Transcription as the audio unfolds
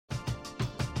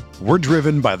We're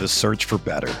driven by the search for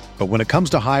better. But when it comes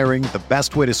to hiring, the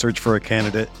best way to search for a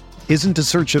candidate isn't to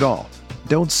search at all.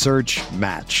 Don't search,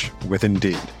 match with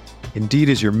Indeed. Indeed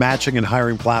is your matching and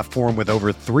hiring platform with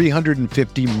over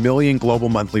 350 million global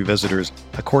monthly visitors,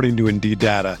 according to Indeed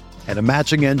data, and a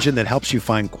matching engine that helps you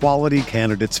find quality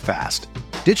candidates fast.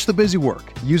 Ditch the busy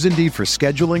work. Use Indeed for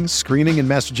scheduling, screening, and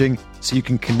messaging so you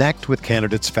can connect with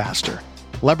candidates faster.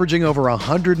 Leveraging over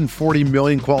 140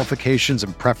 million qualifications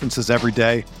and preferences every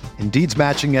day, Indeed's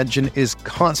matching engine is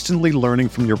constantly learning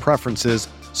from your preferences,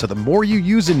 so the more you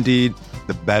use Indeed,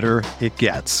 the better it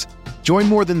gets. Join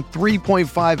more than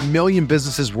 3.5 million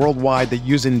businesses worldwide that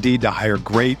use Indeed to hire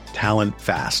great talent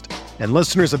fast. And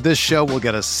listeners of this show will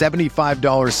get a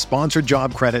 $75 sponsored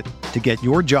job credit to get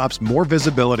your jobs more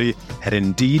visibility at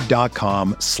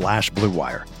Indeed.com/Blue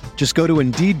Wire. Just go to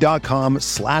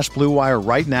Indeed.com/Blue Wire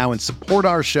right now and support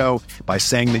our show by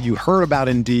saying that you heard about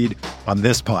Indeed on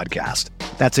this podcast.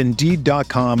 That's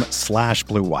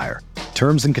Indeed.com/Blue Wire.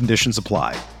 Terms and conditions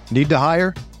apply. Need to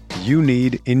hire? You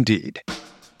need Indeed.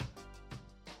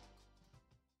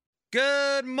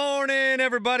 Good morning,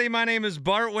 everybody. My name is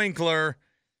Bart Winkler,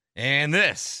 and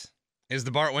this is the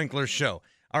Bart Winkler Show.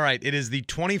 All right, it is the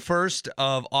 21st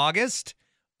of August.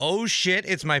 Oh, shit,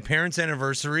 it's my parents'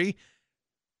 anniversary.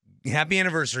 Happy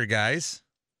anniversary, guys.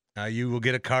 You will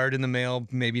get a card in the mail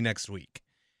maybe next week.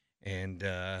 And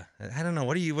I don't know,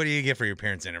 what do you get for your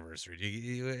parents'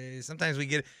 anniversary? Sometimes we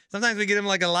get them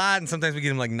like a lot, and sometimes we get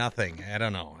them like nothing. I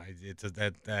don't know.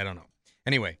 I don't know.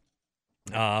 Anyway,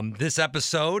 this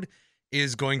episode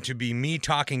is going to be me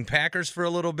talking Packers for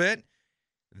a little bit.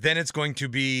 Then it's going to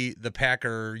be the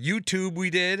Packer YouTube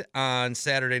we did on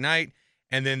Saturday night.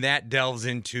 And then that delves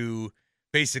into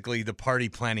basically the party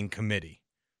planning committee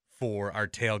for our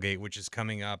tailgate, which is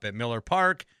coming up at Miller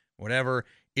Park, whatever,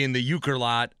 in the Euchre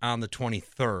lot on the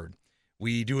 23rd.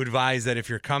 We do advise that if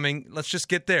you're coming, let's just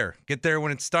get there. Get there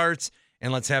when it starts,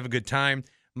 and let's have a good time.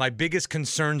 My biggest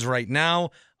concerns right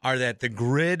now are that the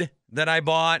grid that I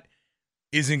bought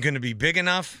isn't going to be big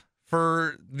enough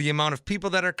for the amount of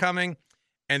people that are coming.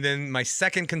 And then my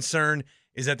second concern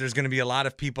is that there's going to be a lot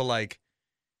of people like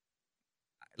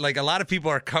a lot of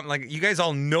people are coming, like you guys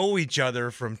all know each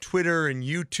other from Twitter and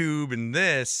YouTube and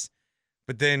this,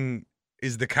 but then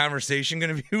is the conversation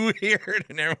going to be weird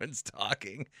and everyone's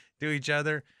talking to each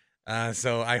other?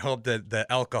 So I hope that the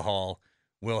alcohol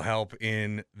will help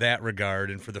in that regard.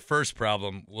 And for the first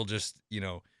problem, we'll just,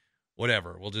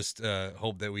 whatever. We'll just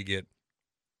hope that we get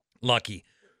lucky.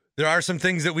 There are some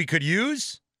things that we could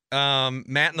use.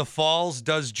 Matt in the Falls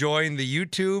does join the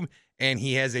YouTube, and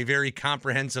he has a very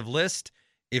comprehensive list.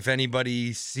 If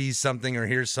anybody sees something or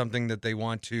hears something that they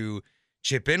want to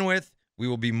chip in with, we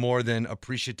will be more than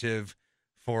appreciative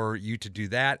for you to do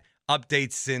that.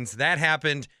 Updates since that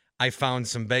happened. I found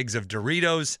some bags of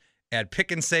Doritos at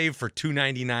Pick and Save for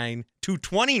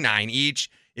 $2.29 each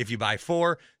if you buy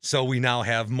 4. So we now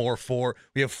have we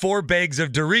have 4 bags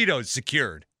of Doritos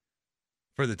secured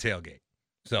for the tailgate.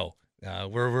 So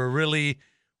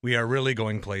we are really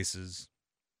going places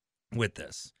with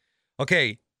this.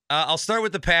 Okay, I'll start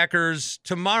with the Packers.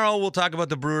 Tomorrow we'll talk about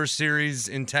the Brewers series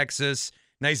in Texas.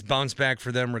 Nice bounce back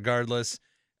for them regardless.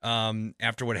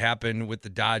 After what happened with the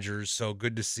Dodgers. So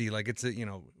good to see,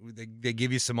 they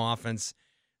give you some offense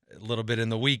a little bit in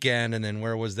the weekend, and then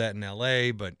where was that in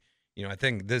LA? But, I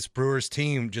think this Brewers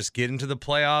team just get into the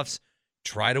playoffs,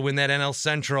 try to win that NL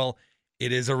Central.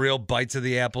 It is a real bites of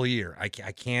the apple year. I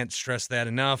can't stress that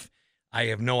enough. I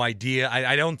have no idea.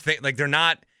 I don't think, they're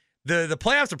not, the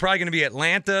playoffs are probably going to be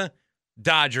Atlanta,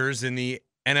 Dodgers in the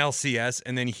NLCS,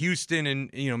 and then Houston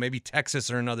and, maybe Texas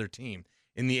or another team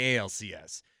in the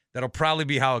ALCS. That'll probably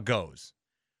be how it goes.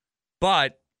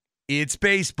 But it's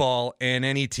baseball, and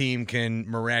any team can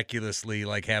miraculously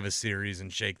have a series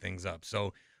and shake things up.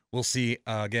 So we'll see,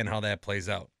 again, how that plays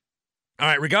out. All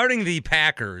right, regarding the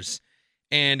Packers,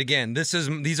 and again,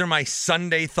 these are my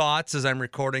Sunday thoughts as I'm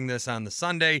recording this on the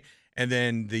Sunday, and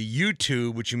then the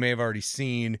YouTube, which you may have already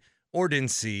seen or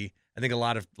didn't see. I think a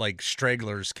lot of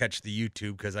stragglers catch the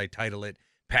YouTube because I title it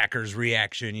Packers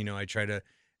Reaction. I try to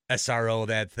SRO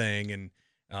that thing, and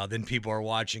then people are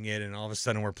watching it, and all of a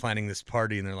sudden we're planning this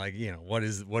party, and they're like, what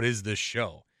is this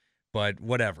show? But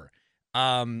whatever.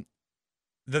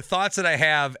 The thoughts that I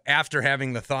have after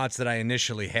having the thoughts that I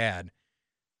initially had,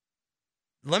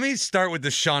 let me start with the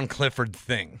Sean Clifford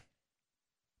thing.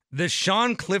 The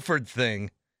Sean Clifford thing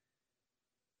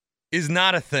is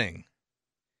not a thing.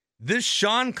 This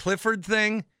Sean Clifford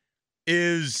thing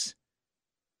is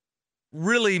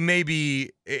really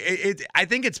maybe I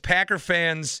think it's Packer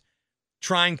fans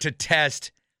trying to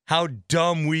test how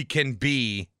dumb we can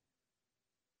be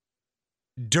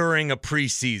during a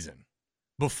preseason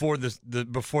before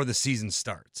the season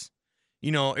starts.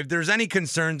 You know, if there's any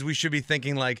concerns, we should be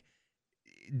thinking like,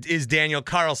 is Daniel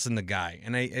Carlson the guy?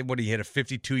 And he hit a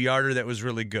 52-yarder that was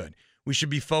really good. We should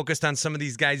be focused on some of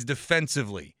these guys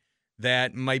defensively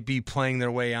that might be playing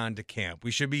their way onto camp.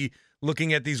 We should be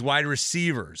looking at these wide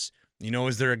receivers. You know,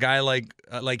 is there a guy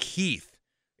like Heath?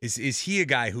 Is he a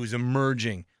guy who's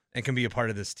emerging and can be a part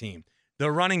of this team?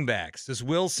 The running backs, this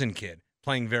Wilson kid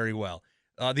playing very well.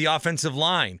 The offensive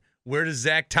line, where does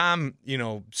Zach Tom,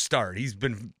 start? He's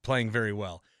been playing very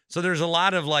well. So there's a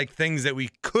lot of like things that we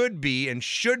could be and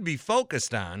should be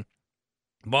focused on,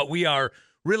 but we are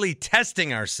really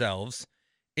testing ourselves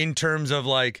in terms of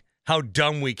like how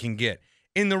dumb we can get.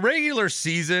 In the regular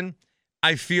season,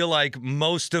 I feel like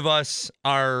most of us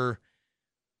are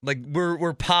like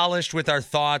we're polished with our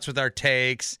thoughts, with our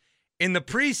takes. In the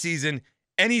preseason,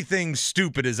 anything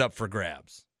stupid is up for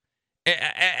grabs.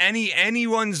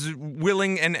 Anyone's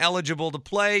willing and eligible to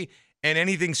play, and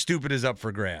anything stupid is up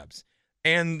for grabs.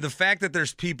 And the fact that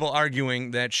there's people arguing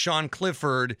that Sean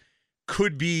Clifford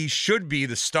should be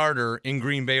the starter in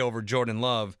Green Bay over Jordan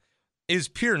Love is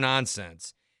pure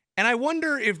nonsense. And I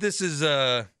wonder if this is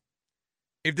a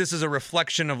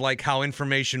reflection of like how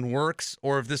information works,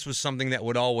 or if this was something that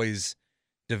would always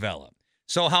develop.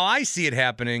 So how I see it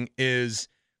happening is,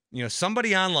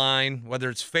 somebody online, whether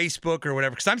it's Facebook or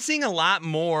whatever, because I'm seeing a lot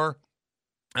more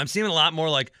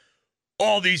like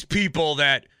all these people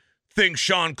that think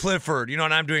Sean Clifford, and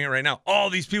I'm doing it right now. All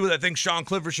these people that think Sean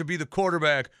Clifford should be the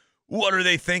quarterback, what are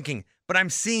they thinking? But I'm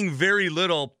seeing very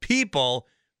little people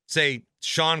say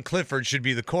Sean Clifford should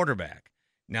be the quarterback.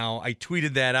 Now, I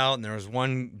tweeted that out, and there was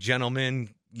one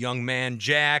gentleman, young man,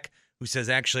 Jack, who says,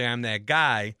 actually, I'm that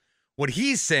guy. What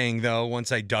he's saying, though,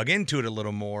 once I dug into it a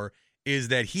little more, is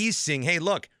that he's seeing, hey,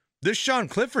 look, this Sean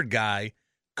Clifford guy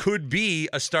could be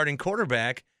a starting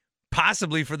quarterback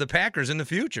possibly for the Packers in the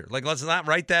future. Like, let's not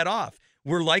write that off.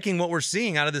 We're liking what we're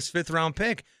seeing out of this 5th-round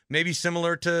pick, maybe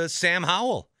similar to Sam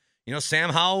Howell. Sam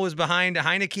Howell was behind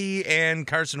Heineke and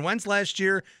Carson Wentz last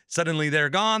year. Suddenly they're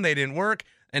gone. They didn't work.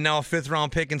 And now a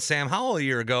 5th-round pick in Sam Howell a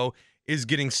year ago is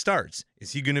getting starts.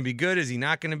 Is he going to be good? Is he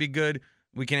not going to be good?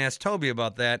 We can ask Toby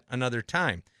about that another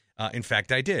time. In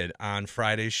fact, I did on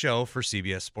Friday's show for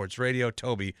CBS Sports Radio.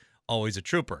 Toby, always a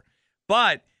trooper.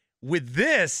 But with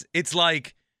this, it's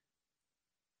like,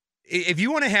 if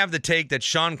you want to have the take that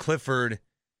Sean Clifford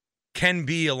can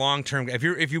be a long-term,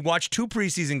 if you watch 2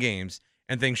 preseason games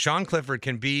and think Sean Clifford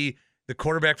can be the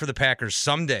quarterback for the Packers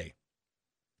someday,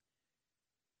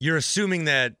 you're assuming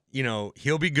that,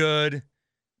 he'll be good,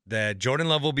 that Jordan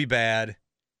Love will be bad.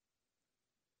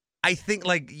 I think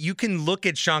like you can look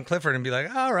at Sean Clifford and be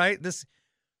like, all right,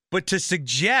 but to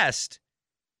suggest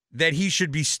that he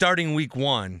should be starting week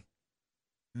 1,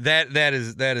 that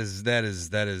is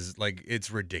like,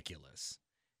 it's ridiculous,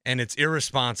 and it's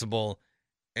irresponsible,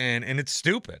 and it's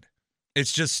stupid.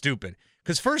 It's just stupid.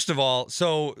 Because first of all,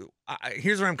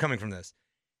 here's where I'm coming from this.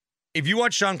 If you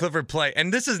watch Sean Clifford play,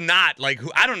 and this is not like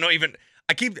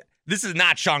this is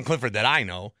not Sean Clifford that I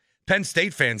know. Penn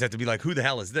State fans have to be like, who the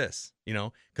hell is this?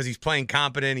 Because he's playing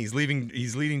competent. He's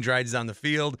leading drives on the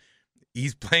field.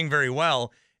 He's playing very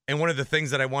well. And one of the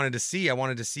things that I wanted to see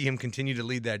him continue to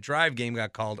lead that drive. Game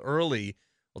got called early.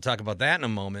 We'll talk about that in a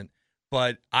moment.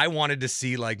 But I wanted to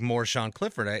see like more Sean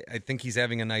Clifford. I think he's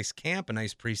having a nice camp, a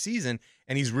nice preseason,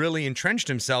 and he's really entrenched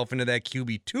himself into that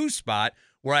QB2 spot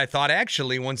where I thought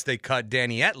actually once they cut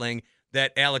Danny Etling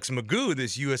that Alex Magoo,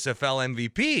 this USFL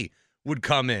MVP, would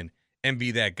come in and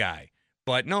be that guy.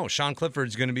 But no, Sean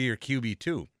Clifford's going to be your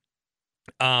QB2.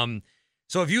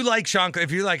 So if you like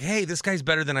if you're like, hey, this guy's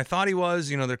better than I thought he was,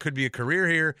 there could be a career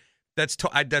here, that's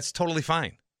totally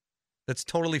fine. That's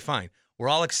totally fine. We're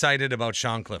all excited about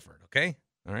Sean Clifford, okay?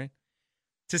 All right?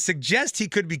 To suggest he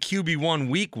could be QB1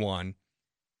 week 1,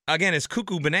 again, is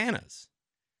cuckoo bananas.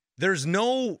 There's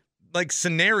no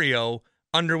scenario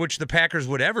under which the Packers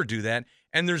would ever do that,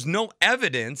 and there's no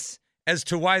evidence as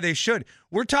to why they should.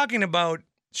 We're talking about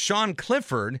Sean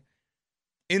Clifford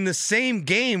in the same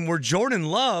game where Jordan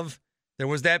Love, there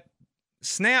was that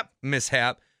snap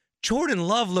mishap. Jordan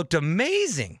Love looked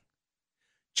amazing.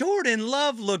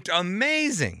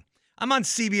 I'm on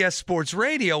CBS Sports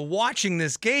Radio watching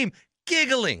this game,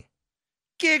 giggling.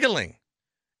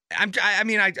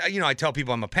 I tell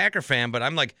people I'm a Packer fan, but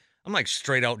I'm like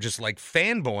straight out just like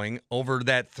fanboying over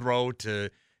that throw to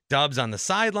Doubs on the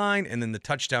sideline and then the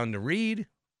touchdown to Reed.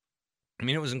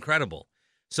 It was incredible.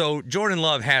 So Jordan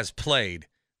Love has played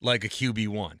like a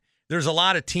QB1. There's a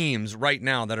lot of teams right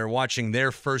now that are watching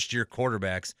their first-year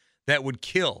quarterbacks that would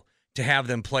kill to have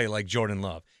them play like Jordan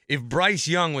Love. If Bryce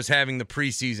Young was having the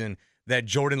preseason that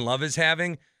Jordan Love is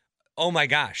having, oh my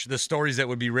gosh, the stories that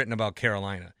would be written about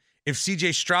Carolina. If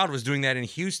C.J. Stroud was doing that in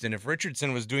Houston, if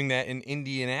Richardson was doing that in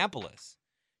Indianapolis,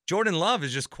 Jordan Love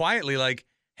is just quietly like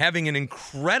having an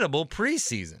incredible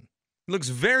preseason. He looks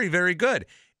very, very good.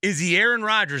 Is he Aaron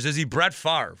Rodgers? Is he Brett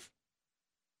Favre?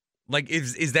 Like,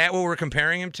 is that what we're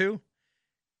comparing him to?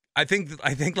 I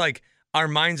think like our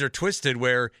minds are twisted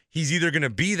where he's either going to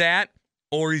be that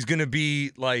or he's going to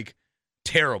be like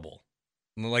terrible,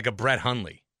 like a Brett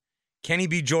Hundley. Can he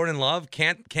be Jordan Love?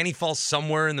 Can he fall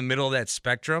somewhere in the middle of that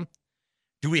spectrum?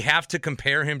 Do we have to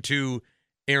compare him to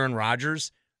Aaron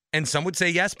Rodgers? And some would say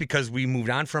yes, because we moved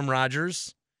on from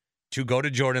Rodgers to go to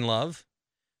Jordan Love.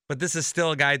 But this is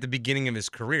still a guy at the beginning of his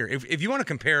career. If you want to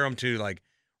compare him to like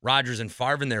Rodgers and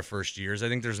Favre in their first years, I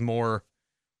think there's more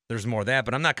of that.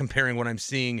 But I'm not comparing what I'm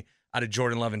seeing out of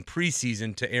Jordan Love in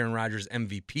preseason to Aaron Rodgers'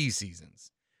 MVP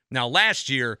seasons. Now, last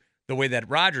year, the way that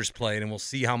Rodgers played, and we'll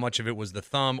see how much of it was the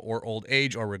thumb or old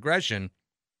age or regression,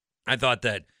 I thought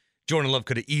that Jordan Love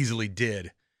could have easily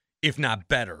did, if not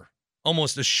better,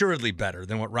 almost assuredly better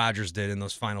than what Rodgers did in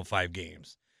those final 5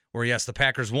 games. Where, yes, the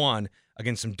Packers won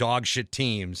against some dog shit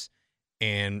teams,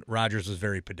 and Rodgers was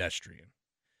very pedestrian.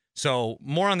 So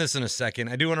more on this in a second.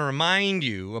 I do want to remind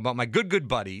you about my good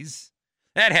buddies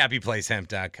at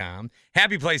HappyPlaceHemp.com.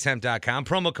 HappyPlaceHemp.com.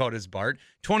 Promo code is BART.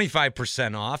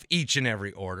 25% off each and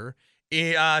every order.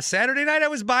 Saturday night, I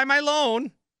was by my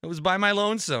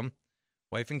lonesome.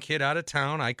 Wife and kid out of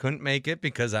town. I couldn't make it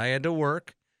because I had to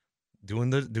work doing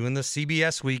the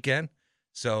CBS weekend.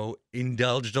 So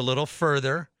indulged a little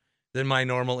further than my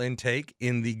normal intake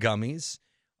in the gummies.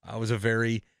 It was a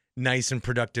very nice and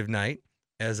productive night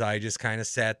as I just kind of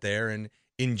sat there and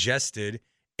ingested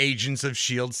Agents of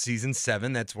S.H.I.E.L.D. Season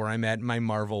 7. That's where I'm at in my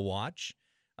Marvel watch.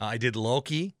 I did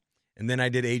Loki, and then I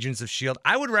did Agents of S.H.I.E.L.D.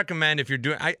 I would recommend, if you're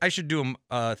doing, I should do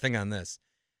a thing on this.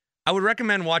 I would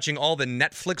recommend watching all the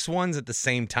Netflix ones at the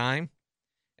same time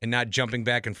and not jumping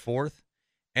back and forth.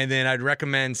 And then I'd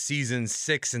recommend seasons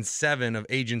 6 and 7 of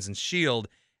Agents of S.H.I.E.L.D.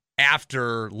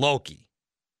 after Loki.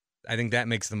 I think that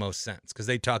makes the most sense because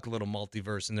they talk a little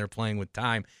multiverse and they're playing with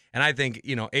time. And I think,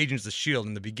 Agents of S.H.I.E.L.D.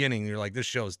 in the beginning, you're like, this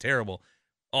show is terrible.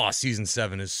 Oh, season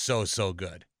 7 is so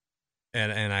good.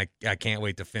 And I can't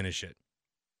wait to finish it.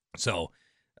 So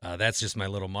that's just my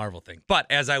little Marvel thing. But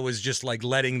as I was just like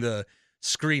letting the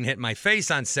screen hit my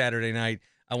face on Saturday night,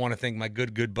 I want to thank my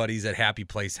good buddies at Happy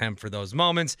Place Hemp for those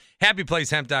moments.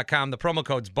 HappyPlaceHemp.com. The promo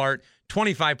code's BART.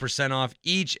 25% off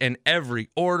each and every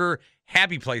order.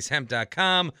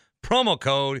 HappyPlaceHemp.com. Promo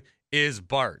code is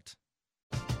BART.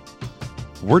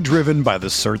 We're driven by the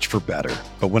search for better.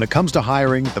 But when it comes to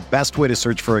hiring, the best way to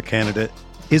search for a candidate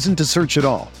isn't to search at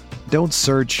all. Don't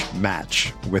search,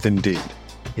 match with Indeed.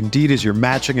 Indeed is your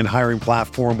matching and hiring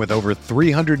platform with over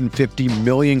 350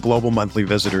 million global monthly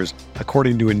visitors,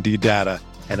 according to Indeed data,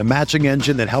 and a matching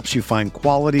engine that helps you find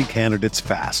quality candidates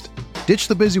fast. Ditch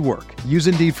the busy work. Use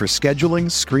Indeed for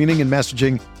scheduling, screening, and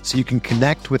messaging so you can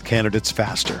connect with candidates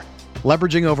faster.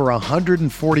 Leveraging over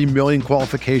 140 million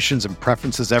qualifications and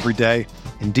preferences every day,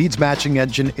 Indeed's matching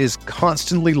engine is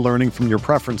constantly learning from your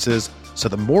preferences, so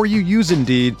the more you use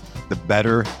Indeed, the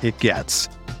better it gets.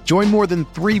 Join more than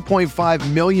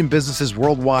 3.5 million businesses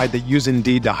worldwide that use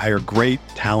Indeed to hire great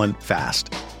talent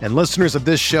fast. And listeners of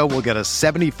this show will get a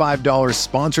 $75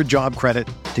 sponsored job credit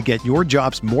to get your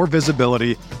jobs more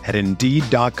visibility at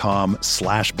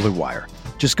Indeed.com/Blue Wire.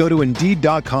 Just go to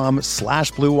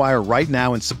Indeed.com/Blue Wire right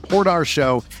now and support our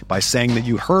show by saying that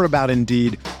you heard about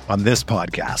Indeed on this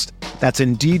podcast. That's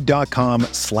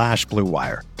Indeed.com/Blue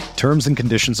Wire. Terms and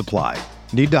conditions apply.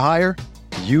 Need to hire?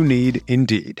 You need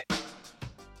Indeed.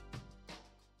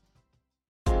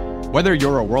 Whether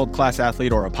you're a world-class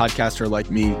athlete or a podcaster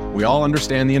like me, we all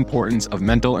understand the importance of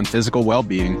mental and physical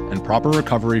well-being and proper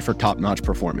recovery for top-notch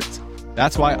performance.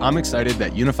 That's why I'm excited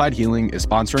that Unified Healing is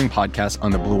sponsoring podcasts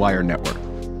on the Blue Wire Network.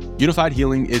 Unified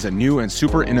Healing is a new and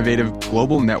super innovative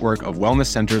global network of wellness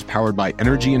centers powered by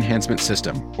Energy Enhancement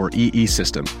System, or EE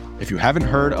System. If you haven't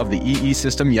heard of the EE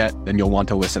System yet, then you'll want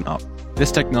to listen up.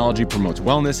 This technology promotes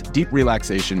wellness, deep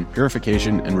relaxation,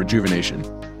 purification, and rejuvenation.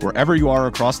 Wherever you are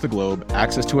across the globe,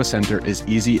 access to a center is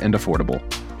easy and affordable.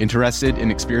 Interested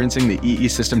in experiencing the EE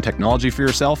System technology for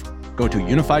yourself? Go to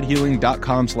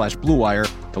unifiedhealing.com/Blue Wire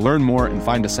to learn more and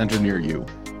find a center near you.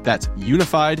 That's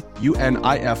unified,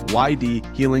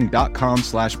 UNIFYD,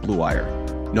 healing.com/Blue Wire.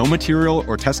 No material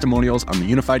or testimonials on the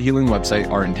Unified Healing website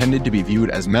are intended to be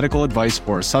viewed as medical advice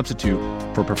or a substitute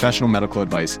for professional medical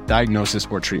advice, diagnosis,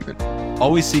 or treatment.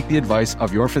 Always seek the advice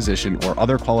of your physician or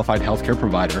other qualified healthcare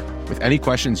provider with any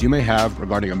questions you may have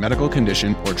regarding a medical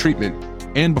condition or treatment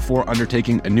and before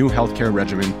undertaking a new healthcare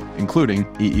regimen, including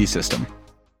EE System.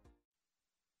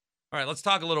 All right, let's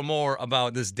talk a little more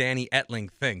about this Danny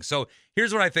Etling thing. So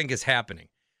here's what I think is happening.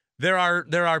 There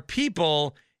are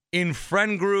people in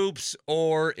friend groups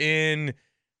or in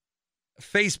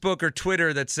Facebook or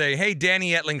Twitter that say, hey,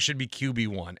 Danny Etling should be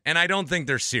QB1. And I don't think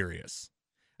they're serious.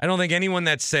 I don't think anyone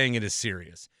that's saying it is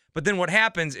serious. But then what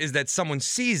happens is that someone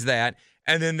sees that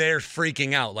and then they're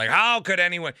freaking out. Like, how could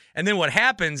anyone? And then what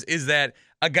happens is that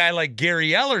a guy like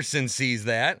Gary Ellerson sees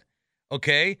that,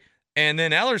 okay? And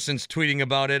then Ellerson's tweeting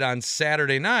about it on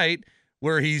Saturday night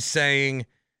where he's saying,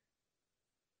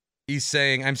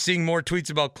 I'm seeing more tweets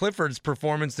about Clifford's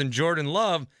performance than Jordan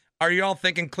Love. Are you all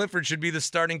thinking Clifford should be the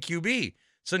starting QB?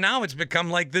 So now it's become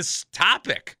like this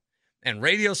topic. And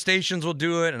radio stations will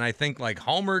do it, and I think like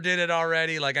Homer did it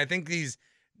already. Like I think these,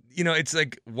 it's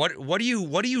like what do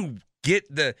you get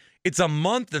it's a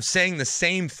month of saying the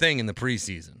same thing in the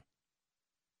preseason.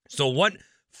 So what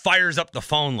fires up the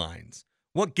phone lines?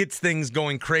 What gets things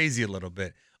going crazy a little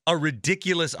bit? A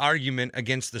ridiculous argument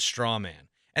against the straw man.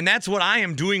 And that's what I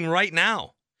am doing right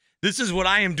now. This is what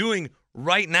I am doing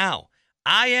right now.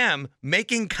 I am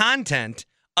making content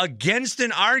against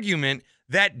an argument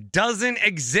that doesn't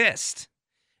exist.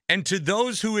 And to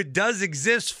those who it does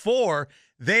exist for,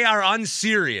 they are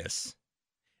unserious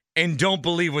and don't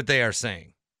believe what they are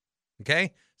saying.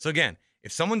 Okay? So again,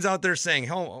 if someone's out there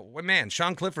saying, oh, man,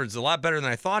 Sean Clifford's a lot better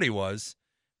than I thought he was,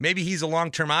 maybe he's a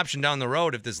long-term option down the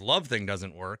road if this Love thing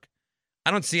doesn't work.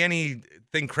 I don't see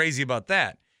anything crazy about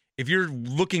that. If you're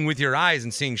looking with your eyes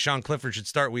and seeing Sean Clifford should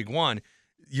start week 1,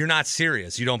 you're not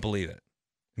serious. You don't believe it.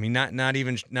 I mean, not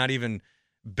even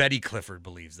Betty Clifford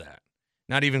believes that.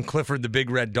 Not even Clifford the big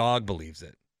red dog believes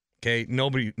it. Okay?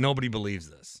 Nobody believes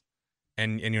this.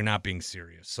 And you're not being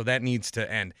serious. So that needs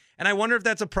to end. And I wonder if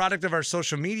that's a product of our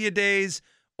social media days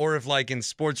or if like in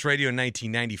sports radio in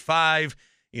 1995,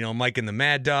 Mike and the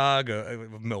Mad Dog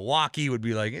of Milwaukee would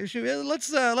be like,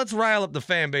 let's rile up the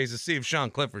fan base to see if Sean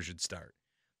Clifford should start.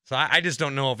 So I just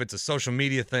don't know if it's a social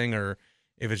media thing or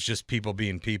if it's just people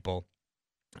being people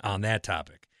on that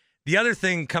topic. The other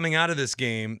thing coming out of this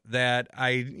game that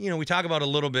we talk about a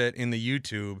little bit in the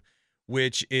YouTube,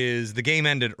 which is the game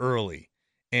ended early.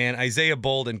 And Isaiah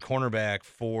Bolden, cornerback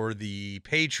for the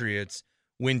Patriots,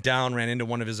 went down, ran into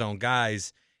one of his own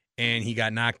guys, and he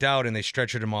got knocked out, and they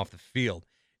stretchered him off the field.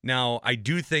 Now, I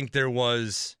do think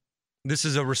this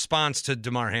is a response to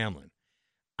Damar Hamlin.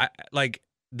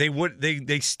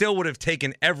 They still would have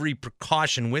taken every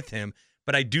precaution with him,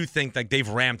 but I do think like they've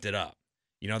ramped it up.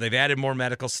 They've added more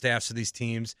medical staffs to these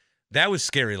teams. That was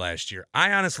scary last year.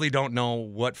 I honestly don't know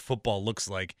what football looks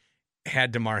like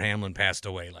had Damar Hamlin passed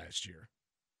away last year.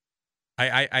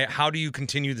 How do you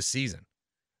continue the season?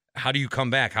 How do you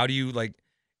come back? How do you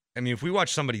if we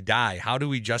watch somebody die, how do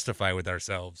we justify with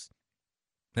ourselves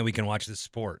that we can watch this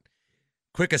sport?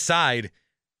 Quick aside,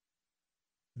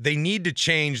 they need to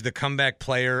change the Comeback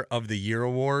Player of the Year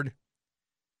award.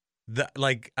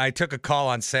 I took a call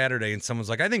on Saturday and someone's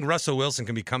like, I think Russell Wilson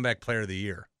can be Comeback Player of the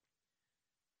Year.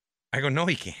 I go, no,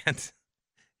 he can't.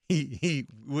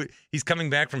 He's coming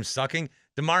back from sucking.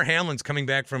 Damar Hamlin's coming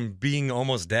back from being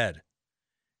almost dead.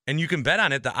 And you can bet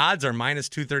on it. The odds are minus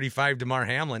 235 Damar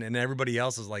Hamlin, and everybody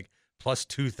else is like plus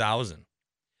 2,000.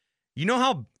 You know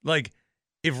how,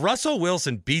 if Russell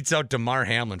Wilson beats out Damar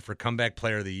Hamlin for Comeback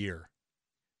Player of the Year,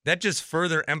 that just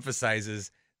further emphasizes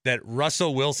that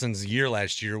Russell Wilson's year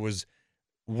last year was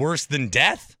worse than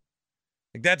death.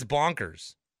 That's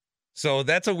bonkers. So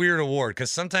that's a weird award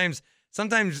because sometimes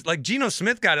like Geno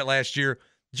Smith got it last year.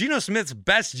 Geno Smith's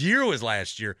best year was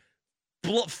last year,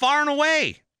 far and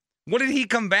away. What did he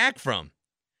come back from?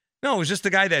 No, it was just a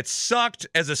guy that sucked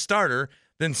as a starter,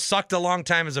 then sucked a long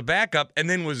time as a backup, and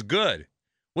then was good.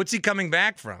 What's he coming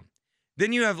back from?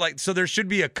 Then you have so there should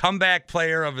be a Comeback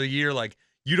Player of the Year,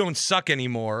 you don't suck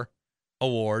anymore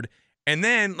award. And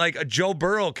then a Joe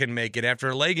Burrow can make it after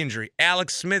a leg injury.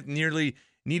 Alex Smith nearly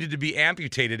needed to be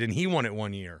amputated, and he won it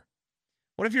one year.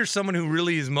 What if you're someone who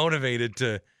really is motivated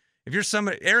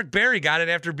Eric Berry got it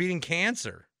after beating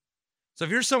cancer. So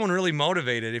if you're someone really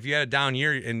motivated, if you had a down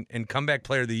year and Comeback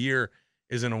Player of the Year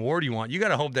is an award you want, you got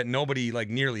to hope that nobody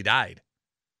nearly died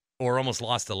or almost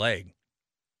lost a leg.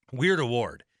 Weird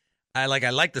award. I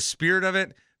like the spirit of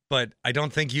it, but I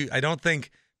don't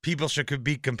think people should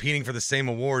be competing for the same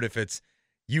award if it's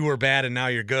you were bad and now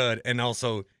you're good, and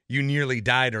also you nearly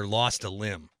died or lost a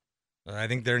limb. I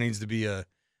think there needs to be a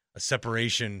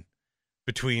separation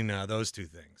between those two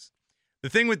things. The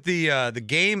thing with the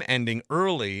game ending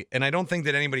early, and I don't think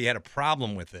that anybody had a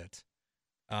problem with it.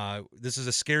 This is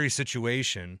a scary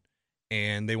situation,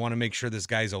 and they want to make sure this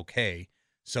guy's okay.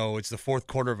 So it's the fourth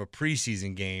quarter of a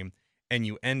preseason game, and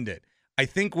you end it. I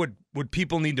think what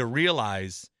people need to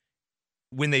realize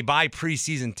when they buy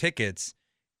preseason tickets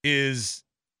is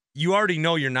you already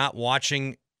know you're not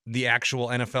watching the actual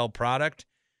NFL product.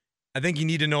 I think you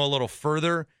need to know a little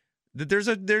further that there's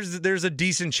a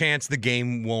decent chance the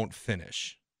game won't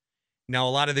finish. Now,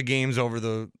 a lot of the games over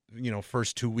the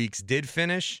first 2 weeks did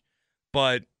finish,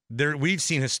 but we've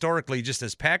seen historically, just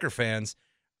as Packer fans,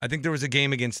 I think there was a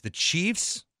game against the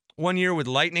Chiefs one year with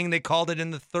lightning. They called it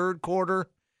in the third quarter.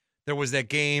 There was that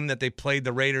game that they played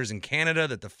the Raiders in Canada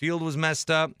that the field was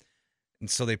messed up, and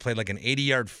so they played like an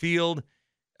 80-yard field.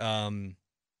 I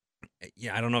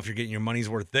don't know if you're getting your money's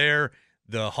worth there.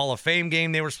 The Hall of Fame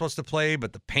game they were supposed to play,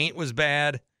 but the paint was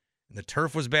bad and the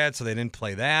turf was bad, so they didn't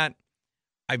play that.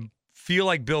 I feel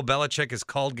like Bill Belichick has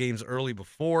called games early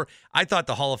before. I thought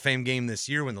the Hall of Fame game this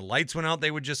year, when the lights went out,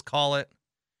 they would just call it.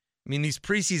 I mean, these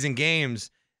preseason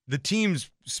games, the teams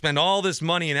spend all this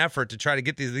money and effort to try to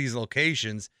get these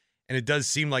locations, and it does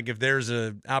seem like if there's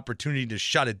an opportunity to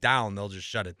shut it down, they'll just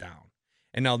shut it down.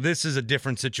 And now this is a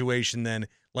different situation than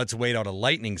let's wait out a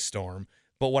lightning storm.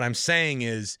 But what I'm saying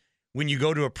is, when you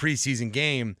go to a preseason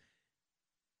game,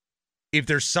 if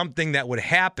there's something that would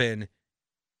happen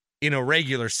in a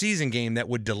regular season game that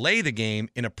would delay the game,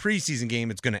 in a preseason game,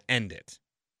 it's going to end it.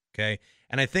 Okay?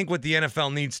 And I think what the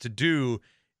NFL needs to do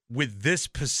with this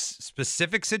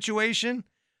specific situation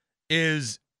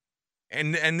is,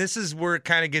 and this is where it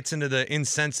kind of gets into the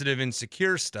insensitive,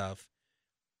 insecure stuff,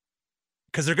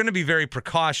 because they're going to be very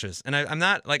precautious. And I'm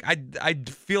not, like, I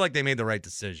feel like they made the right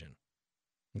decision.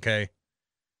 Okay?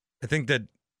 I think that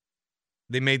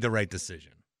they made the right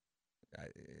decision.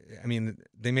 I mean,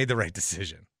 they made the right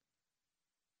decision.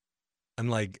 I'm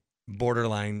like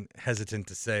borderline hesitant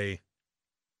to say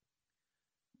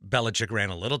Belichick ran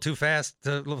a little too fast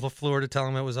to LaFleur to tell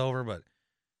him it was over, but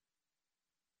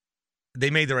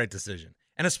they made the right decision.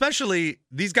 And especially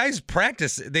these guys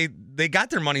practice. They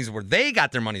got their money's worth. They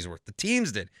got their money's worth. The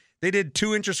teams did. They did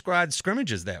 2 inter-squad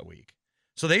scrimmages that week.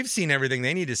 So they've seen everything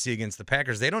they need to see against the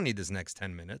Packers. They don't need this next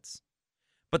 10 minutes.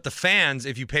 But the fans,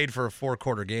 if you paid for a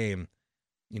 4-quarter game,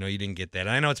 you didn't get that. And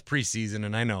I know it's preseason,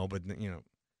 and I know, but,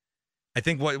 I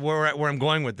think where I'm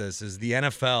going with this is the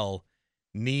NFL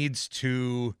needs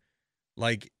to,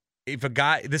 like, if a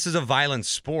guy, this is a violent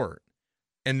sport,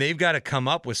 and they've got to come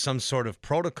up with some sort of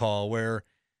protocol where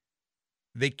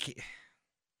they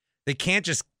can't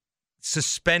just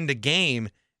suspend a game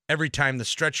every time the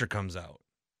stretcher comes out.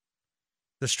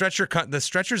 The stretcher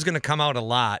is going to come out a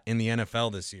lot in the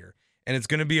NFL this year, and it's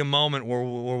going to be a moment where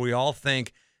we all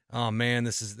think, "Oh man,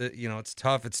 this is it's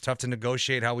tough. It's tough to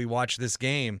negotiate how we watch this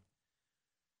game."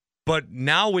 But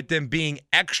now with them being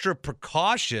extra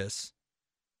precautious,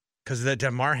 because the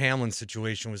Damar Hamlin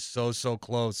situation was so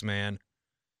close, man,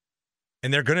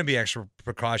 and they're going to be extra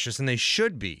precautious, and they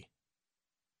should be.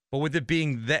 But with it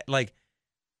being that, like,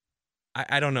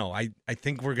 I don't know. I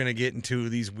think we're going to get into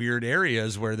these weird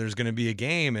areas where there's going to be a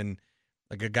game and,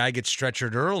 like, a guy gets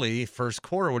stretchered early, first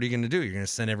quarter. What are you going to do? You're going to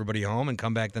send everybody home and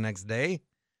come back the next day?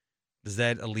 Does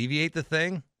that alleviate the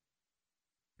thing?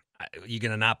 Are you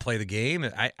going to not play the game?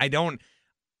 I don't.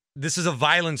 This is a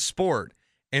violent sport,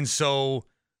 and so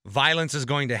violence is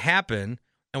going to happen,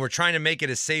 and we're trying to make it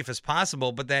as safe as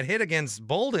possible. But that hit against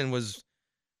Bolden was,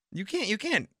 you can't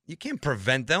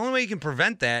prevent that. The only way you can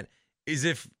prevent that is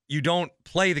if you don't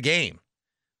play the game.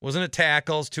 Wasn't it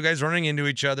tackles, 2 guys running into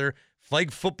each other?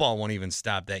 Flag football won't even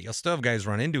stop that. You'll still have guys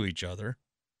run into each other.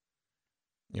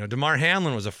 Damar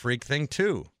Hamlin was a freak thing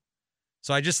too.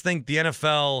 So I just think the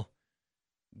NFL,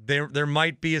 there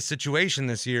might be a situation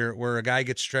this year where a guy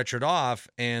gets stretchered off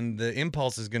and the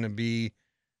impulse is going to be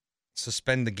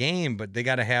suspend the game, but they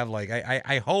got to have, like,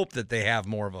 I hope that they have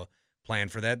more of a plan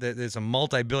for that. There's a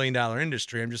multi-billion-dollar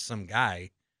industry. I'm just some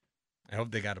guy. I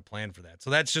hope they got a plan for that. So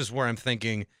that's just where I'm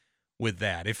thinking with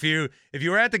that. If you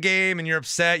were at the game and you're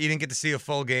upset you didn't get to see a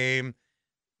full game,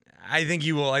 I think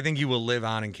you will live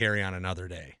on and carry on another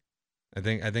day. I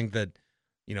think that,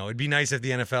 it'd be nice if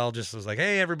the NFL just was like,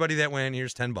 hey, everybody that went,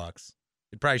 here's $10.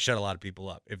 It'd probably shut a lot of people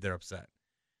up if they're upset.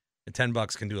 And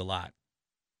 $10 can do a lot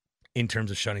in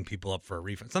terms of shutting people up for a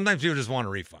refund. Sometimes people just want a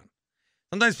refund.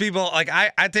 Sometimes people, like,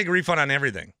 I take a refund on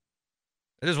everything.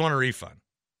 I just want a refund.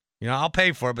 I'll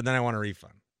pay for it, but then I want a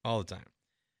refund all the time.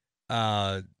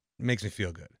 It makes me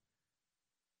feel good.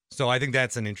 So I think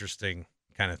that's an interesting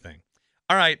kind of thing.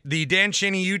 All right, the Dan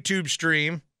Cheney YouTube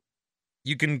stream.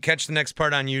 You can catch the next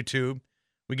part on YouTube.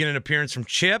 We get an appearance from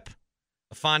Chip,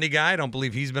 a Fondy guy. I don't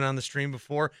believe he's been on the stream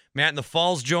before. Matt in the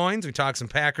Falls joins. We talk some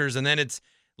Packers, and then it's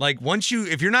like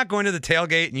if you're not going to the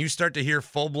tailgate and you start to hear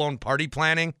full-blown party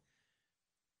planning,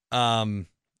 you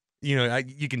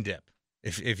can dip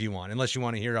if you want, unless you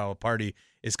want to hear how a party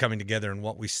is coming together and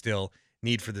what we still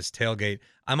need for this tailgate.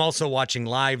 I'm also watching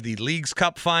live the Leagues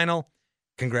Cup final.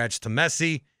 Congrats to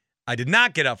Messi. I did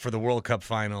not get up for the World Cup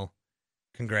final.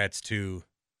 Congrats to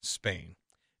Spain.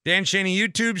 Dan Shaney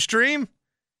YouTube stream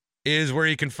is where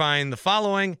you can find the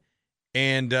following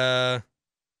and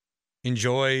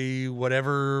enjoy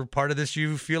whatever part of this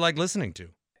you feel like listening to.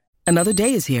 Another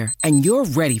day is here, and you're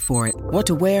ready for it. What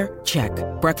to wear? Check.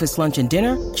 Breakfast, lunch, and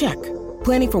dinner? Check.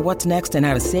 Planning for what's next and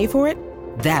how to save for it?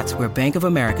 That's where Bank of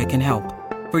America can help.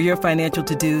 For your financial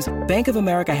to-dos, Bank of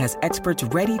America has experts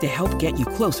ready to help get you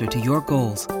closer to your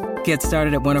goals. Get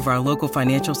started at one of our local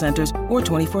financial centers or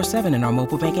 24/7 in our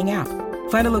mobile banking app.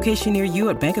 Find a location near you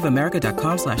at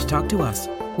bankofamerica.com/talktous.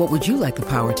 What would you like the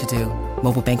power to do?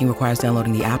 Mobile banking requires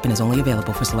downloading the app and is only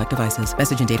available for select devices.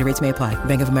 Message and data rates may apply.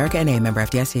 Bank of America N.A., member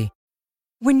FDIC.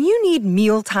 When you need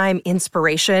mealtime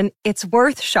inspiration, it's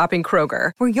worth shopping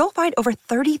Kroger, where you'll find over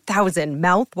 30,000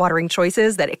 mouth-watering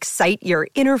choices that excite your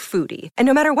inner foodie. And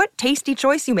no matter what tasty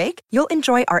choice you make, you'll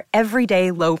enjoy our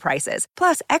everyday low prices,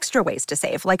 plus extra ways to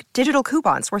save, like digital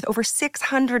coupons worth over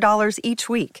 $600 each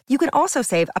week. You can also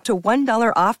save up to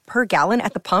 $1 off per gallon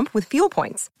at the pump with fuel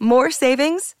points. More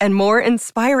savings and more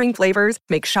inspiring flavors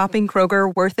make shopping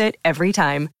Kroger worth it every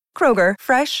time. Kroger,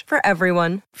 fresh for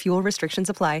everyone. Fuel restrictions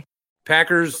apply.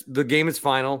 Packers, the game is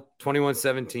final,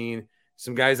 21-17.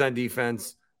 Some guys on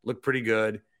defense look pretty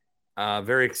good.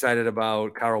 Very excited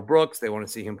about Carl Brooks. They want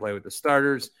to see him play with the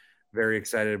starters. Very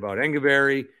excited about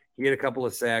Engelberry. He had a couple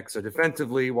of sacks. So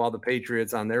defensively, while the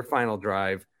Patriots on their final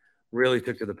drive really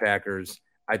took to the Packers,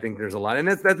 I think there's a lot. And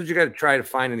that's what you got to try to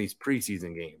find in these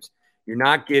preseason games. You're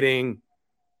not getting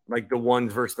like the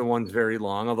ones versus the ones very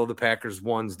long, although the Packers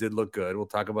ones did look good. We'll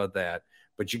talk about that.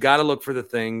 But you got to look for the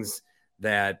things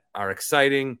that are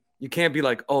exciting. You can't be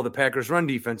like, oh, the Packers run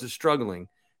defense is struggling.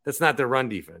 That's not their run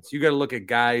defense. You got to look at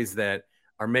guys that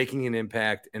are making an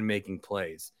impact and making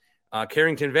plays.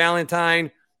 Carrington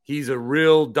Valentine, he's a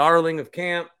real darling of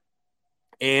camp.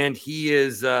 And he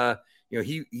is,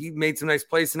 he made some nice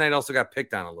plays tonight. Also got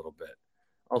picked on a little bit.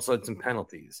 Also had some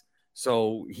penalties.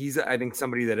 So he's, I think,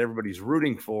 somebody that everybody's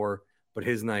rooting for, but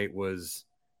his night was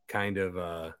kind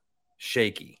of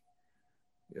shaky.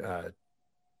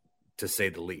 To say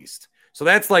the least. So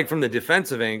that's like from the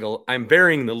defensive angle. I'm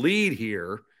bearing the lead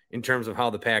here in terms of how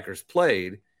the Packers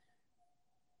played.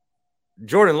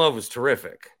 Jordan Love was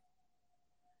terrific.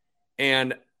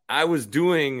 And I was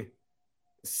doing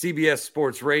CBS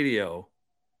Sports Radio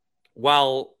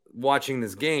while watching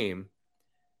this game,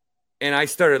 and I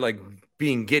started like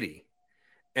being giddy.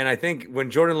 And I think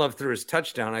when Jordan Love threw his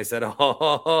touchdown, I said,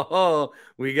 oh,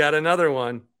 we got another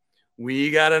one. We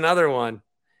got another one.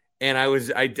 And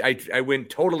I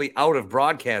went totally out of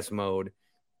broadcast mode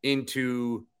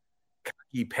into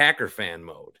cocky Packer fan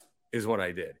mode is what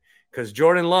I did. Because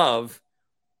Jordan Love,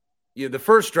 the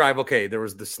first drive, okay, there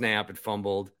was the snap, it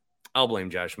fumbled. I'll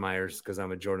blame Josh Myers because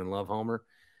I'm a Jordan Love homer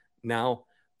now.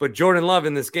 But Jordan Love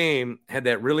in this game had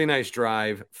that really nice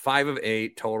drive, 5 of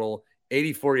 8 total,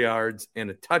 84 yards and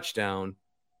a touchdown.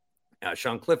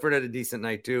 Sean Clifford had a decent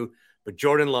night too. But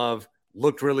Jordan Love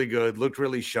looked really good, looked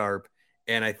really sharp.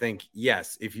 And I think,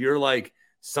 yes, if you're like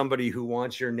somebody who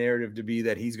wants your narrative to be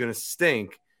that he's going to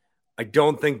stink, I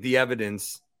don't think the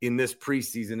evidence in this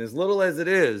preseason, as little as it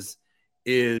is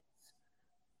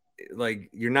like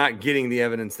you're not getting the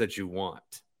evidence that you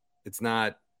want. It's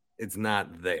not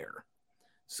there.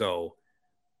 So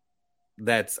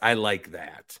I like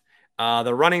that.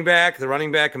 The running back,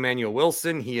 Emmanuel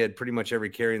Wilson, he had pretty much every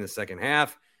carry in the second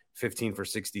half, 15 for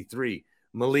 63.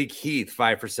 Malik Heath,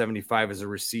 5 for 75 as a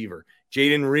receiver.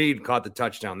 Jaden Reed caught the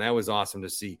touchdown. That was awesome to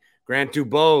see. Grant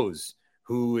Dubose,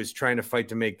 who is trying to fight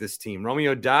to make this team.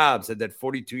 Romeo Dobbs had that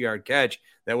 42-yard catch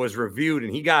that was reviewed,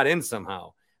 and he got in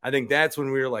somehow. I think that's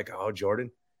when we were like, oh,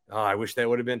 Jordan. Oh, I wish that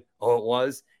would have been. Oh, it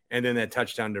was. And then that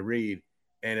touchdown to Reed,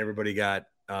 and everybody got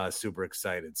super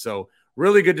excited. So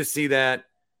really good to see that.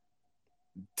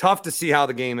 Tough to see how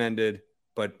the game ended,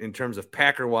 but in terms of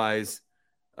Packer-wise,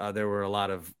 there were a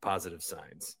lot of positive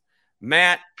signs.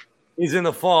 Matt is in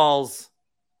the Falls.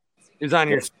 Is on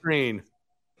your screen.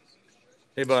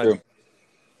 Hey, bud.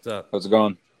 What's up? How's it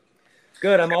going?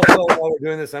 Good. I'm also, while we're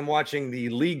doing this, I'm watching the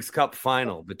Leagues Cup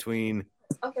final between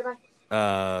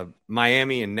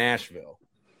Miami and Nashville.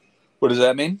 What does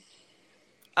that mean?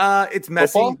 It's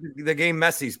Messi. Football? The game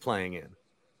Messi's playing in.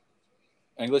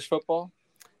 English football?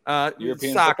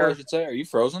 European soccer. football, I should say. Are you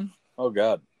frozen? Oh,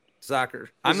 God. Soccer.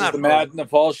 I'm not the Matt in the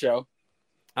Fall show.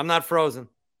 I'm not frozen.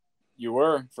 You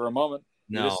were for a moment.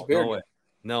 No way.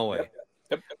 No way.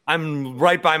 Yep. I'm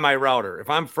right by my router. If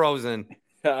I'm frozen.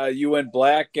 You went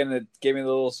black and it gave me the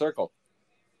little circle.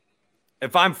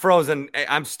 If I'm frozen,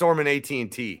 I'm storming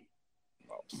AT&T.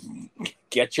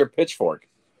 Get your pitchfork.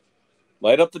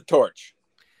 Light up the torch.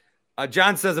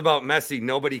 John says about Messi,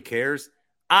 nobody cares.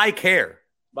 I care.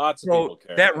 Lots of So people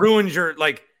care. that ruins your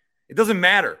it doesn't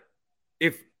matter.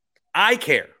 If I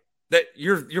care, that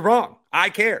you're wrong. I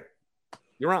care.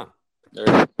 You're wrong.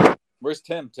 Where's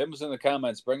Tim? Tim was in the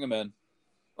comments. Bring him in.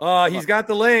 He's got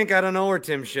the link. I don't know where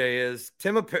Tim Shea is.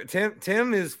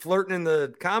 Tim is flirting in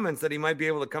the comments that he might be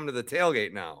able to come to the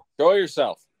tailgate now. Show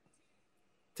yourself.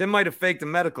 Tim might have faked a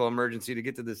medical emergency to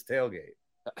get to this tailgate.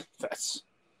 It's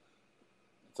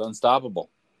unstoppable.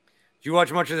 Did you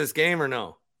watch much of this game or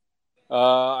no?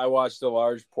 I watched a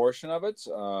large portion of it.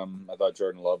 I thought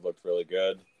Jordan Love looked really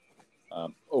good.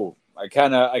 I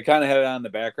kind of had it on in the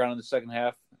background in the second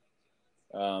half,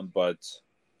 but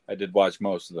I did watch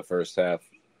most of the first half.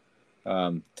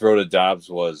 Throw to Dobbs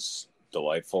was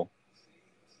delightful,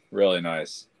 really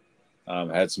nice.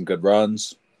 Had some good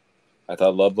runs. I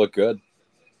thought Love looked good.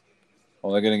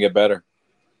 Only going to get better.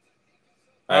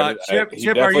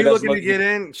 Chip, are you looking to get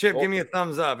in? Chip, give me a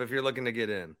thumbs up if you're looking to get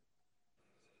in.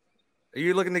 Are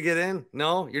you looking to get in?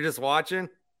 No, you're just watching.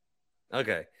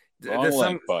 Okay, Wrong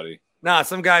link, buddy. Nah,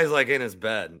 some guy's like in his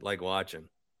bed, like watching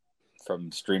from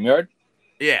StreamYard.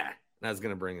 Yeah, I was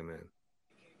gonna bring him in.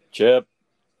 Chip,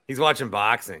 he's watching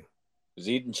boxing. He's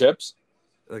eating chips.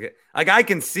 Okay, like I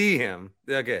can see him.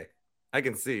 Okay, I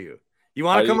can see you. You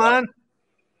want to come on?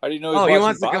 How do you know? He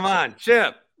wants to come on.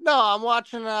 Chip. No, I'm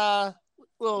watching little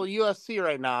UFC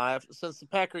right now since the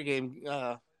Packer game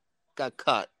got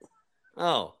cut.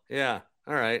 Oh yeah,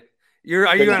 all right.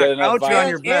 Are you on a couch or on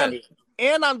your bed?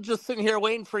 And I'm just sitting here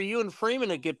waiting for you and Freeman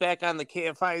to get back on the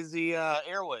KFIZ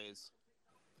airways.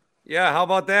 Yeah, how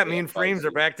about that? Me and Freems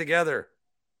are back together.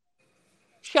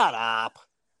 Shut up.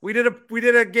 We did a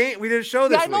game. We did a show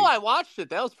this week. I know. I watched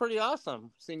it. That was pretty awesome.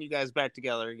 Seeing you guys back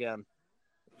together again.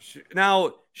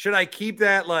 Now, should I keep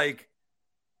that like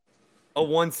a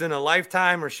once in a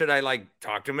lifetime, or should I like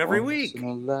talk to him every week? Once in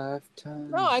a lifetime.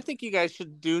 No, I think you guys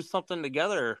should do something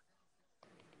together.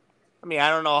 I mean,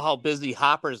 I don't know how busy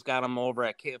Hopper's got him over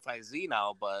at KFIZ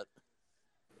now, but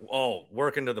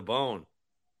working to the bone.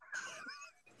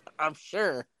 I'm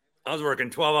sure. I was working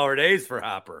 12-hour days for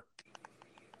Hopper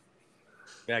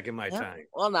back in my time.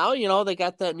 Well, now they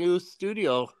got that new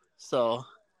studio, so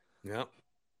yep.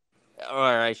 Or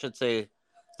I should say,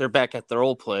 they're back at their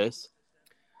old place.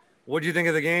 What'd you think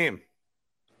of the game?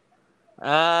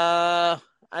 I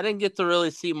didn't get to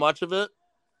really see much of it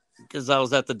because I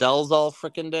was at the Dells all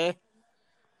freaking day.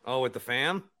 Oh, with the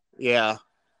fam? Yeah.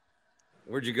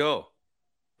 Where'd you go?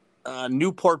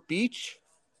 Newport Beach.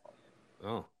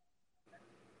 Oh.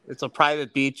 It's a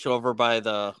private beach over by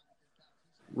the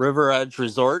River Edge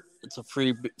Resort. It's a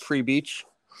free beach.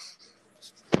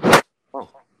 Oh.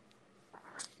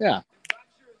 Yeah.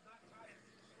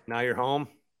 Now you're home?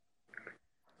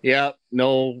 Yeah.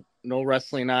 No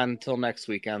wrestling on until next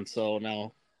weekend. So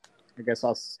now I guess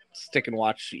I'll stick and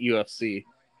watch UFC.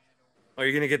 Are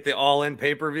you going to get the all-in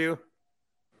pay-per-view?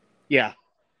 Yeah.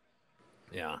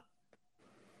 Yeah.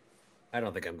 I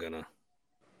don't think I'm going to.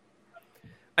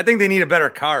 I think they need a better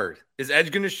card. Is Edge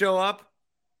going to show up?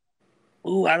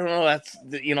 Ooh, I don't know. That's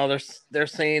they're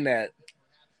saying that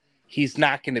he's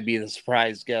not going to be the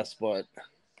surprise guest, but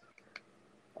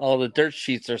all the dirt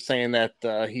sheets are saying that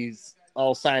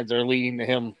all signs are leading to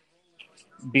him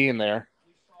being there.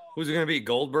 Who's it going to be?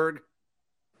 Goldberg?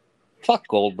 Fuck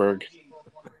Goldberg.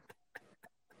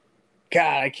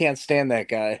 God, I can't stand that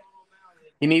guy.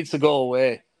 He needs to go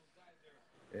away.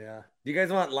 Yeah. Do you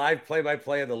guys want live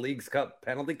play-by-play of the League's Cup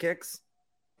penalty kicks?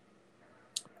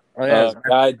 Oh, yeah.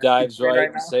 Guy dives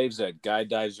right and saves it. Guy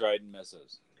dives right and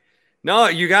misses. No,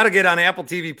 you got to get on Apple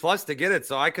TV Plus to get it.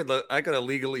 So I could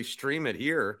illegally stream it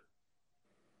here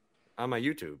on my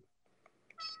YouTube.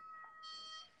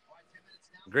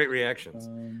 Great reactions.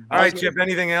 All right, Chip.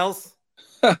 Anything else?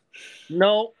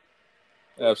 No.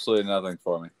 Absolutely nothing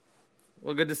for me.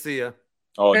 Well, good to see you.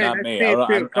 Oh, not me.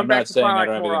 I'm not saying I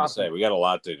don't have anything to say. We got a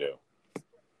lot to do.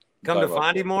 Come to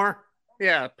Fondy more?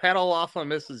 Yeah, Pat O'Laughlin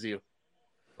misses you.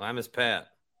 Well, I miss Pat.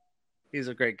 He's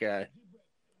a great guy.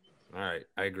 All right,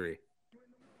 I agree.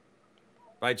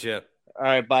 Bye, Chip. All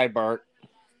right, bye, Bart.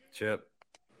 Chip.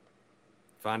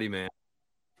 Fondy man.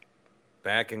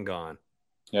 Back and gone.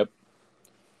 Yep.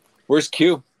 Where's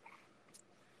Q?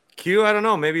 Q, I don't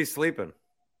know. Maybe he's sleeping.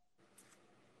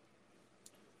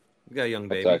 You got a young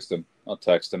baby. I'll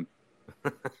text him.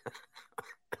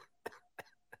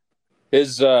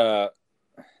 His real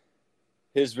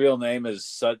name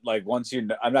is once you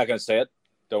know, I'm not gonna say it.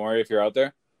 Don't worry if you're out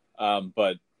there.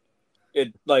 But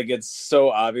it's so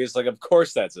obvious. Like, of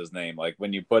course that's his name. Like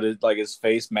when you put it, like his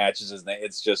face matches his name.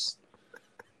 It's just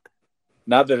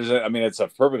Not that it's a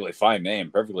perfectly fine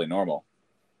name, perfectly normal.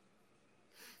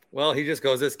 Well, he just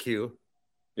goes as Q.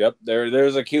 Yep,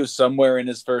 there's a Q somewhere in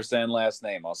his first and last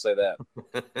name. I'll say that.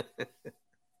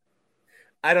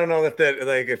 I don't know that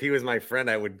like if he was my friend,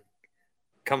 I would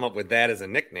come up with that as a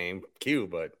nickname, Q.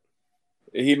 But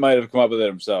he might have come up with it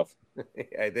himself.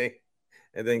 I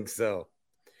think so.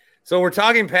 So we're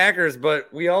talking Packers,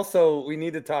 but we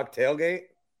need to talk tailgate.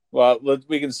 Well,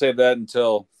 we can save that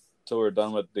until we're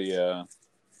done with the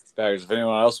Packers. If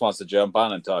anyone else wants to jump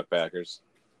on and talk Packers.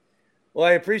 Well,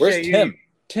 I appreciate Where's you. Tim?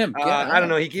 Tim, I don't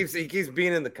know. He keeps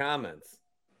being in the comments.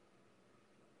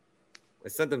 I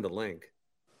sent him the link.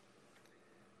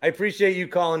 I appreciate you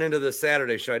calling into the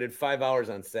Saturday show. I did 5 hours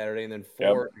on Saturday and then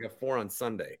I got 4 on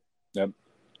Sunday. Yep.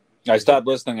 I stopped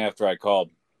listening after I called,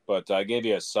 but I gave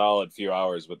you a solid few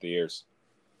hours with the ears.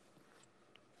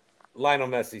 Lionel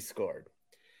Messi scored.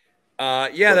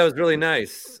 Yeah, that was really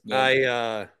nice. Yeah.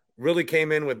 I really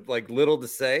came in with like little to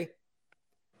say.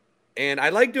 And I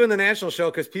like doing the national show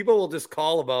because people will just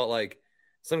call about like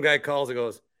some guy calls and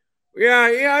goes, yeah,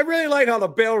 I really like how the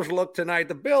Bills look tonight.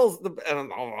 The Bills,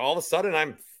 and all of a sudden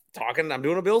I'm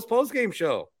doing a Bills postgame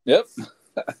show. Yep.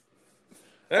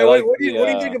 Hey, what do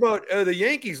you think about the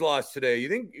Yankees loss today? You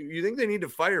think they need to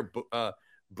fire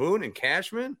Boone and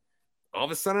Cashman? All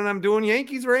of a sudden I'm doing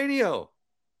Yankees radio.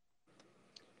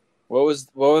 What was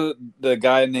the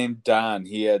guy named Don?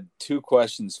 He had 2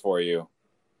 questions for you.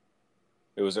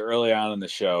 It was early on in the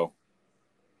show.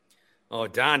 Oh,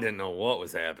 Don didn't know what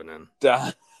was happening.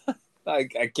 Don, I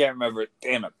can't remember it.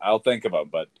 Damn it. I'll think of him.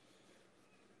 But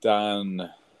Don,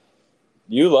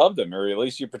 you loved him, or at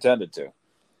least you pretended to.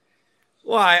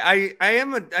 Well,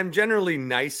 I'm generally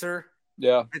nicer.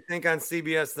 Yeah. I think on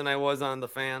CBS than I was on The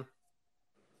Fan.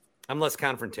 I'm less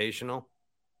confrontational.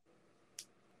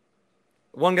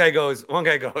 One guy goes,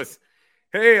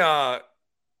 hey,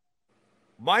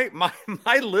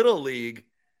 my little league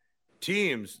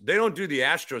teams, they don't do the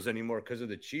Astros anymore because of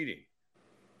the cheating.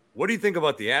 What do you think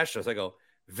about the Astros? I go,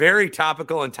 very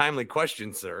topical and timely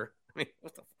question, sir. I mean,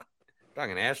 what the fuck?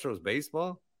 Talking Astros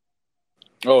baseball?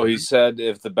 Oh, he said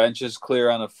if the bench is clear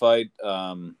on a fight,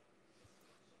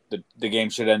 the game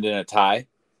should end in a tie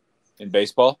in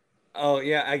baseball. Oh,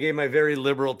 yeah. I gave my very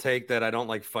liberal take that I don't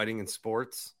like fighting in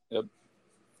sports. Yep.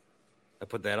 I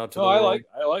put that out to the world.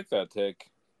 I like that take.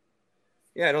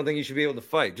 Yeah, I don't think you should be able to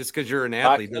fight just because you're an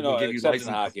athlete. Doesn't give you license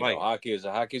hockey, to fight.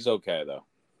 Hockey's okay though.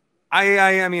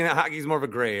 I mean, hockey's more of a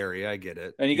gray area. I get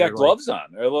it. And you got gloves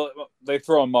on. They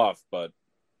throw them off, but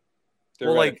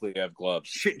theoretically you have gloves.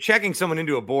 Checking someone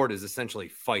into a board is essentially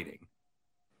fighting.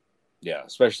 Yeah,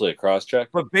 especially a cross check.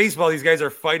 But baseball, these guys are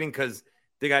fighting because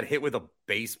they got hit with a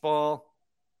baseball.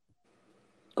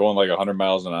 Going like 100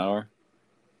 miles an hour.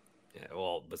 Yeah,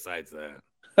 well, besides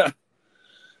that.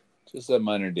 Just a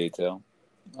minor detail.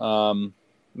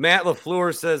 Matt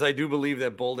LaFleur says, I do believe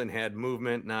that Bolden had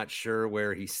movement, not sure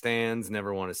where he stands,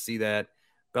 never want to see that.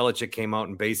 Belichick came out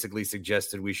and basically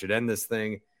suggested we should end this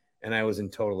thing, and I was in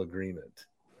total agreement.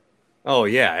 Oh,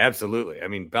 yeah, absolutely. I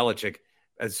mean, Belichick,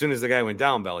 as soon as the guy went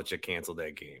down, Belichick canceled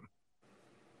that game.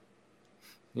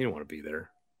 You don't want to be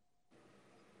there.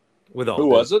 Who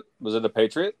was it? Was it a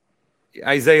Patriot?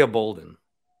 Isaiah Bolden.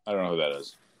 I don't know who that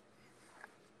is.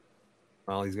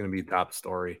 Well, he's going to be top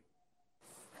story.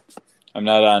 I'm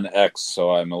not on X,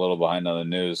 so I'm a little behind on the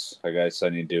news. I guess I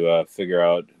need to figure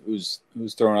out who's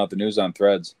throwing out the news on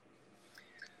Threads.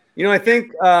 You know, I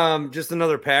think just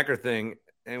another Packer thing,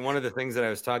 and one of the things that I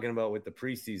was talking about with the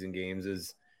preseason games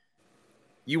is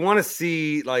you want to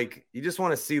see, you just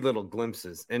want to see little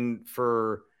glimpses. And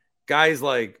for guys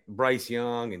like Bryce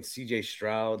Young and CJ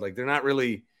Stroud, they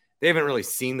haven't really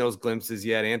seen those glimpses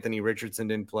yet. Anthony Richardson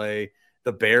didn't play.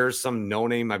 The Bears, some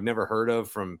no-name I've never heard of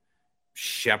from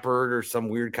Shepherd or some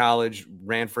weird college,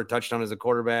 ran for a touchdown as a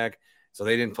quarterback, so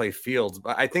they didn't play Fields.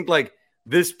 But I think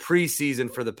this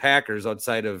preseason for the Packers,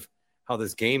 outside of how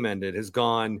this game ended, has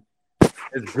gone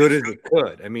as good as it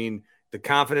could. I mean, the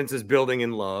confidence is building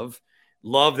in Love.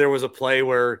 There was a play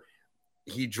where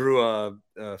he drew a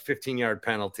 15-yard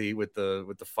penalty with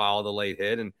the foul, the late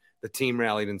hit, and the team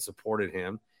rallied and supported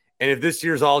him. And if this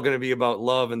year's all going to be about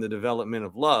Love and the development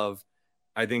of Love,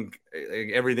 I think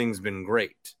everything's been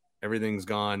great. Everything's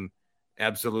gone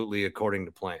absolutely according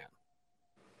to plan.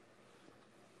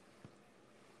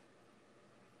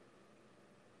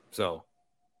 So,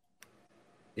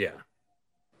 yeah.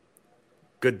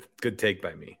 Good take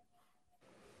by me.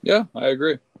 Yeah, I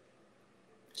agree.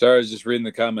 Sorry, I was just reading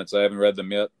the comments. I haven't read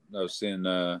them yet. I was seeing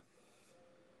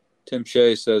Tim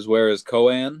Shea says, where is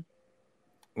Coan?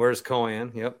 Where's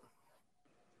Coan? Yep.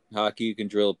 Hockey, you can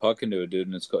drill a puck into a dude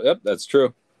and it's cool. Yep, that's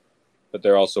true. But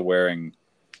they're also wearing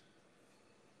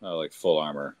like full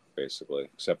armor, basically,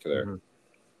 except for their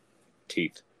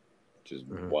teeth, which is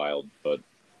wild. But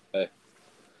hey,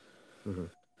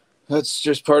 that's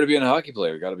just part of being a hockey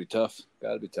player. Got to be tough.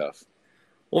 Got to be tough.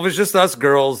 Well, if it's just us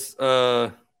girls,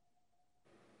 let's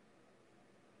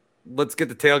get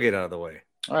the tailgate out of the way.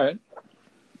 All right.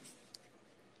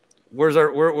 Where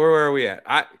are we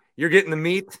at? You're getting the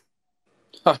meat.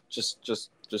 Just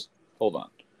hold on.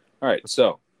 All right,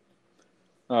 so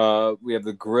we have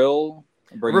the grill.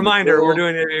 Reminder: we're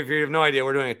doing. If you have no idea,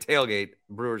 we're doing a tailgate.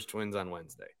 Brewers Twins on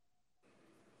Wednesday.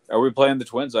 Are we playing the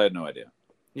Twins? I had no idea.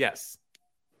 Yes.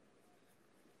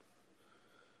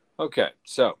 Okay,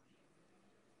 so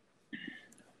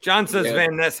John says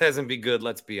Van Ness hasn't been good.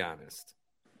 Let's be honest.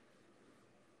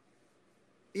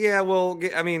 Yeah, well,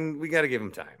 I mean, we got to give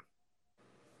him time.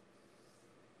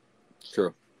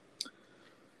 True.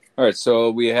 All right, so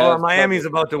we have Miami's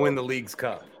about to win the League's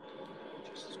Cup.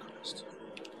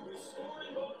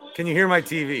 Can you hear my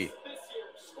TV?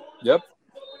 Yep.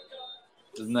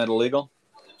 Isn't that illegal?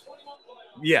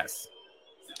 Yes.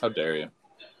 How dare you?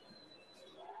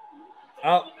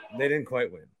 Oh, they didn't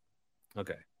quite win.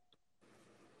 Okay.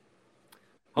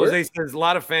 Jose says a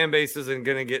lot of fan bases are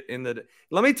going to get in the.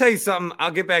 Let me tell you something.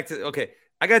 I'll get back to. Okay,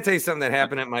 I got to tell you something that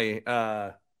happened at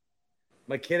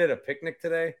my kid at a picnic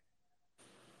today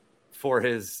for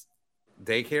his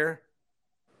daycare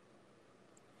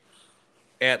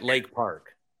at Lake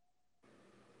Park,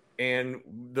 and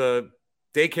the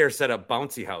daycare set up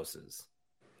bouncy houses.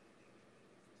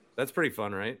 That's pretty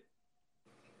fun, right?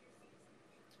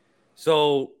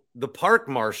 So the park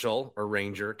marshal or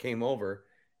ranger came over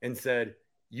and said,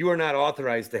 "You are not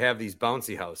authorized to have these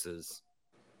bouncy houses.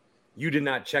 You did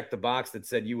not check the box that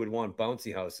said you would want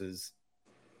bouncy houses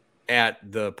at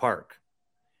the park."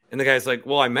 And the guy's like,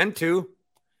 "Well, I meant to."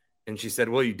 And she said,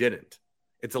 "Well, you didn't.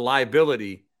 It's a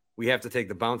liability. We have to take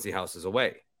the bouncy houses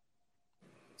away."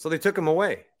 So they took them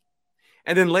away.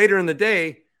 And then later in the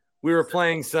day, we were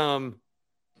playing some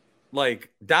like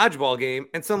dodgeball game,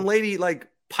 and some lady like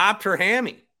popped her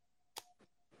hammy.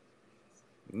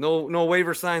 No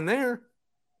waiver sign there.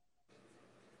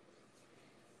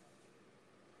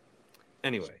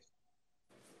 Anyway,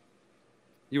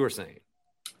 you were saying.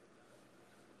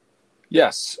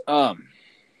 Yes.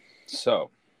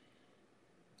 So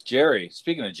Jerry,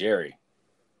 speaking of Jerry,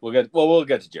 we'll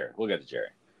get to Jerry.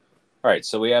 All right,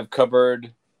 so we have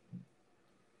covered.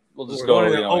 We're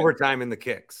going to overtime in the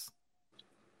kicks.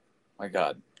 My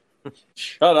God.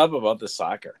 Shut up about the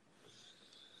soccer.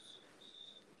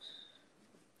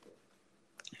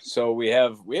 So we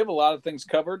have a lot of things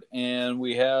covered, and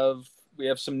we have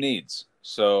some needs.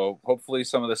 So hopefully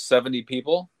some of the 70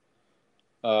 people,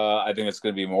 I think it's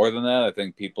going to be more than that. I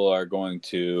think people are going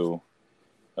to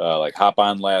like hop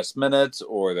on last minute,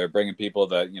 or they're bringing people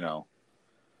that, you know.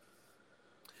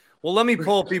 Well, let me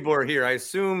pull people who are here. I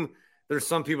assume there's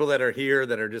some people that are here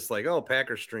that are just like, "Oh,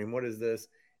 Packer stream, what is this?"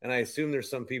 And I assume there's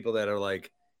some people that are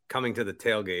like coming to the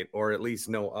tailgate or at least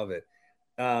know of it.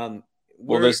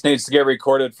 Well, this needs to get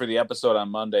recorded for the episode on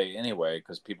Monday anyway,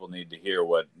 because people need to hear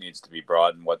what needs to be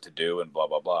brought and what to do and blah,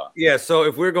 blah, blah. Yeah, so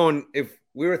if we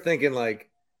were thinking like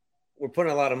we're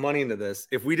putting a lot of money into this,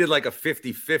 if we did like a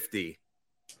 50-50.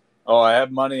 Oh, I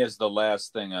have money as the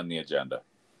last thing on the agenda.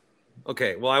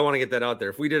 Okay, well, I want to get that out there.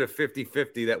 If we did a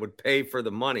 50-50 that would pay for the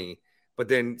money, but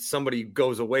then somebody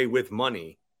goes away with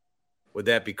money, would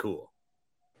that be cool?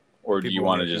 Or do you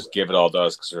want to just give it all to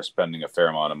us because we're spending a fair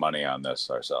amount of money on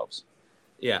this ourselves?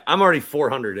 Yeah, I'm already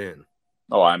 400 in.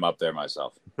 Oh, I'm up there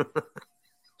myself.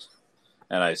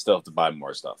 And I still have to buy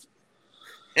more stuff.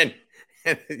 And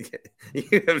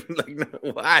you have like,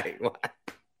 why?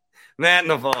 Matt in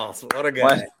the Falls, what a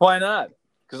guy. Why not?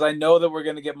 Because I know that we're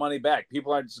going to get money back.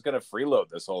 People aren't just going to freeload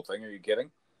this whole thing. Are you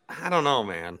kidding? I don't know,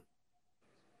 man.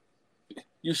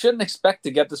 You shouldn't expect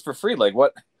to get this for free. Like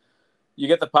what? You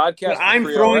get the podcast. I'm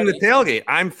throwing the tailgate.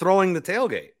 I'm throwing the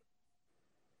tailgate.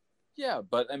 Yeah,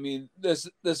 but I mean, this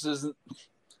isn't.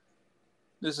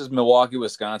 This is Milwaukee,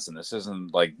 Wisconsin. This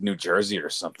isn't like New Jersey or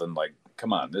something. Like,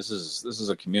 come on, this is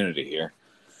a community here.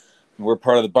 We're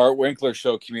part of the Bart Winkler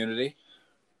Show community.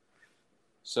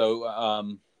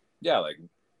 So, yeah, like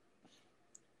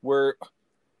we're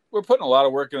putting a lot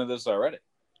of work into this already.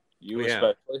 You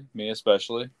especially, me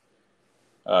especially.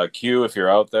 Q, if you're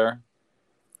out there.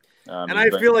 And I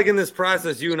feel like in this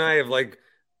process, you and I have like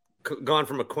gone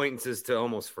from acquaintances to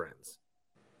almost friends.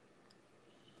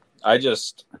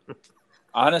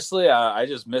 Honestly, I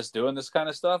just miss doing this kind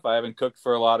of stuff. I haven't cooked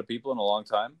for a lot of people in a long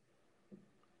time.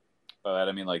 By that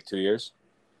I mean like 2 years.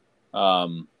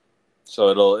 So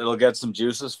it'll get some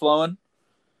juices flowing.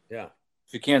 Yeah.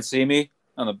 If you can't see me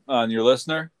on you're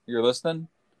listening,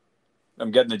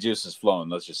 I'm getting the juices flowing.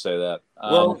 Let's just say that.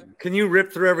 Well, can you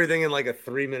rip through everything in like a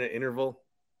 3-minute interval?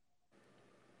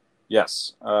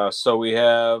 Yes. So we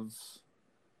have.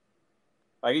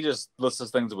 I can just list the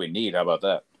things that we need. How about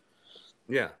that?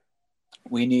 Yeah.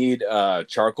 We need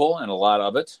charcoal and a lot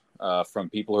of it from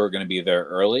people who are going to be there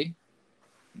early,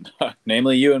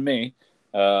 namely you and me.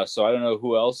 So I don't know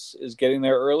who else is getting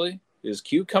there early. Is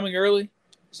Q coming early?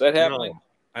 Is that happening? No,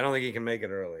 I don't think he can make it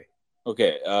early.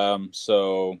 Okay.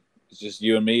 So it's just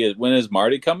you and me. When is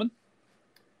Marty coming?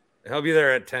 He'll be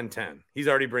there at 10:10. He's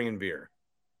already bringing beer.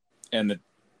 And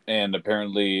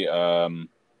apparently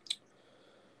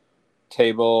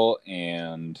table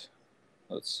and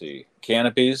let's see,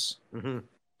 canopies. Mm-hmm.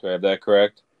 Do I have that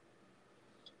correct?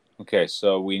 Okay,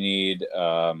 so we need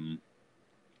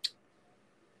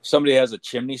somebody has a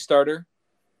chimney starter.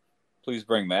 Please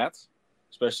bring that,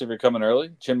 especially if you're coming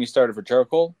early. Chimney starter for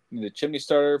charcoal. We need a chimney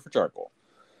starter for charcoal.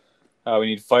 We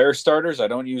need fire starters. I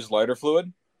don't use lighter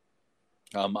fluid.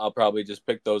 I'll probably just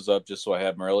pick those up just so I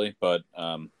have them early, but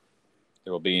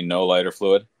there will be no lighter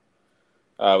fluid.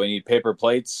 We need paper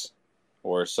plates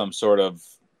or some sort of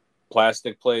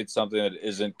plastic plate, something that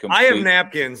isn't complete. I have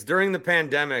napkins. During the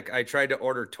pandemic, I tried to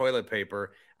order toilet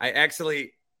paper. I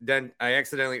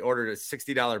accidentally ordered a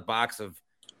 $60 box of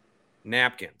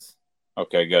napkins.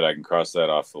 Okay, good. I can cross that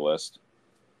off the list.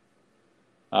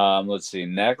 Let's see.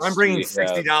 Next, I'm bringing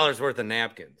 $60 worth of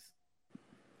napkins.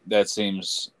 That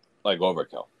seems like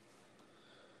overkill.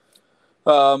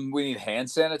 We need hand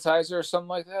sanitizer or something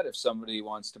like that. If somebody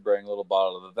wants to bring a little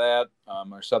bottle of that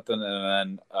or something.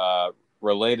 And then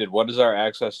related, what is our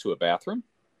access to a bathroom?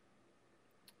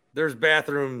 There's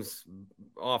bathrooms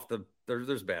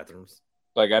there's bathrooms.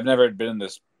 Like, I've never been in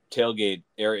this tailgate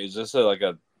area. Is this turn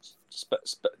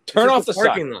off the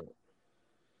parking lot?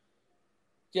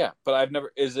 Yeah, but I've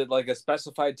never. Is it like a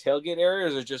specified tailgate area, or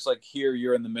is it just like here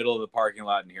you're in the middle of the parking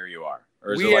lot and here you are?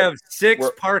 Or we have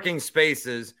 6 parking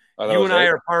spaces. You and I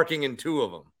are parking in 2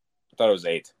 of them. I thought it was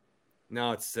 8.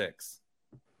 No, it's 6.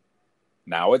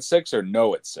 Now it's 6 or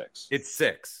no, it's 6? It's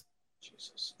 6.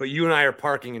 Jesus. But you and I are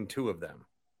parking in 2 of them.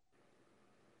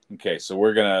 Okay, so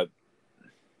we're going to.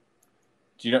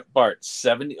 Do you know, Bart,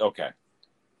 70? Okay.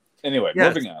 Anyway,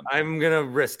 yes, moving on. I'm going to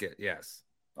risk it, yes.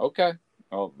 Okay.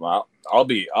 Oh, well,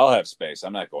 I'll have space.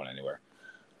 I'm not going anywhere.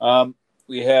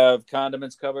 We have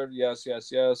condiments covered. Yes.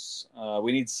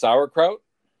 We need sauerkraut.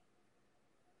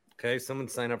 Okay, someone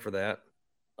sign up for that.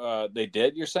 They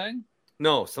did, you're saying?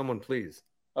 No, someone please.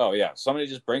 Oh, yeah. Somebody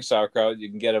just bring sauerkraut. You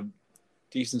can get a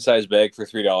decent-sized bag for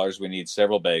 $3. We need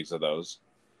several bags of those.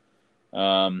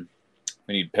 We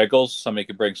need pickles. Somebody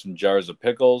could bring some jars of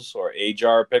pickles or a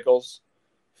jar of pickles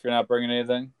if you're not bringing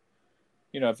anything.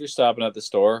 You know, if you're stopping at the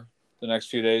store the next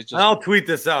few days. I'll tweet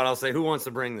this out. I'll say, who wants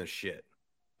to bring this shit?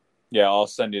 Yeah, I'll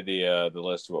send you the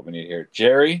list of what we need here.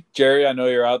 Jerry, I know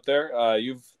you're out there.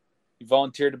 You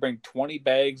volunteered to bring 20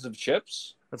 bags of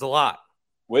chips. That's a lot.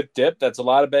 With dip, that's a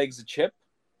lot of bags of chips.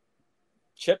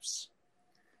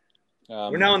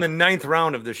 We're now in the 9th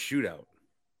round of this shootout.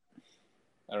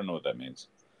 I don't know what that means.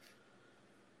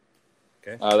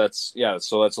 Okay.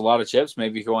 So that's a lot of chips.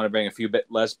 Maybe if you want to bring a few bit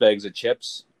less bags of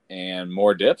chips and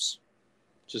more dips,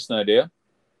 just an idea.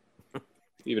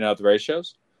 Even out the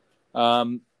ratios.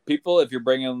 People, if you're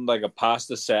bringing like a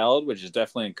pasta salad, which is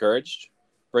definitely encouraged,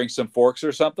 bring some forks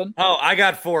or something. Oh, I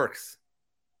got forks.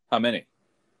 How many?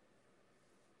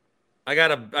 I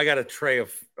got a tray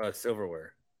of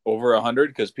silverware. Over 100,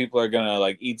 because people are gonna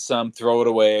like eat some, throw it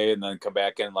away, and then come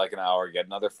back in like an hour, get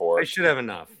another fork. I should have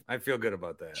enough. I feel good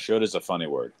about that. Should is a funny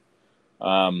word.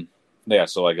 Yeah,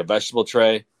 so like a vegetable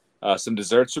tray. Some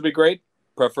desserts would be great,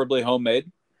 preferably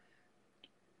homemade.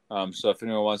 So if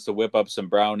anyone wants to whip up some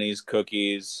brownies,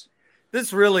 cookies.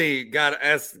 This really got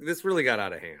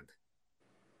out of hand.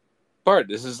 Bart,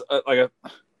 this is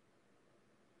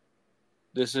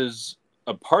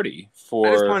a party for.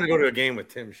 I just wanted to go to a game with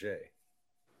Tim Shea.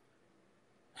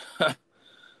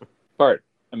 Bart,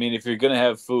 I mean, if you're gonna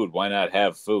have food, why not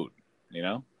have food? You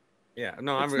know? Yeah,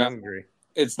 no, I'm hungry.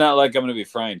 It's not like I'm gonna be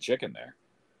frying chicken there.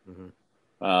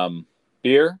 Mm-hmm.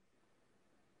 Beer.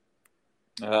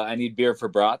 I need beer for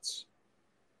brats.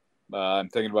 I'm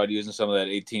thinking about using some of that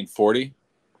 1840.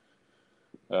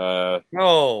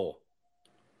 No.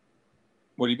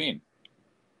 What do you mean?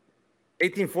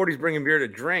 1840 is bringing beer to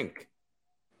drink.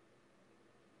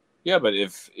 Yeah, but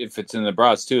if it's in the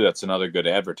brats too, that's another good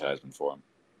advertisement for them.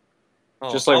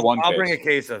 Oh, Just like I'll bring a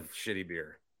case of shitty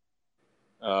beer.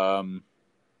 Now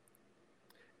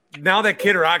that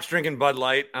Kid Rock's drinking Bud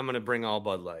Light, I'm going to bring all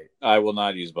Bud Light. I will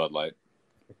not use Bud Light.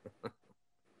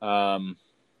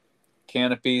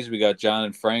 Canopies, we got John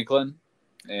and Franklin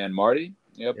and Marty.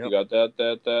 Yep. You got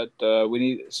that. We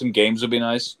need some games would be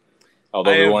nice.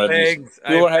 Although we won't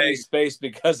have any space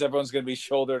because everyone's going to be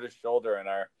shoulder to shoulder in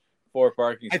our 4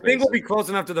 parking spaces. I think we'll be close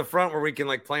enough to the front where we can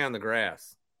play on the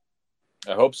grass.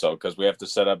 I hope so, because we have to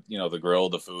set up, the grill,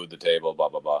 the food, the table, blah,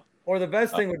 blah, blah. Or the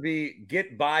best thing would be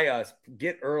get by us,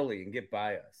 get early and get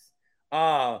by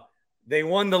us. They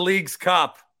won the league's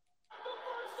cup.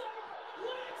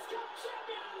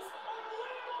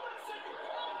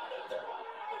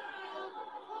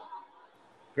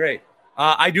 Great.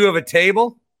 I do have a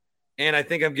table, and I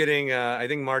think I'm getting. I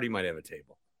think Marty might have a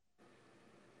table.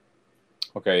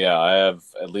 Okay, yeah, I have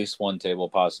at least 1 table,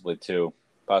 possibly 2,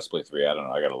 possibly 3. I don't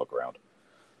know. I got to look around.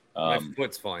 My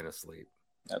foot's falling asleep.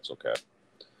 That's okay.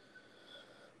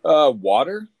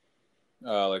 Water,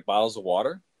 like bottles of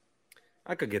water.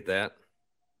 I could get that.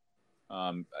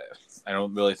 I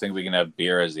don't really think we can have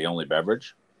beer as the only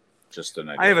beverage. Just an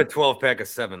idea. I have a 12-pack of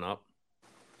 7-Up.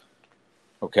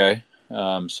 Okay.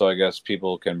 So I guess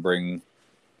people can bring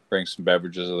some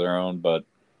beverages of their own, but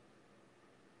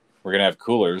we're gonna have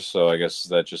coolers, so I guess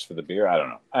that's just for the beer. I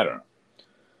don't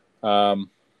know.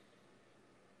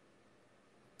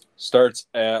 Starts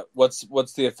at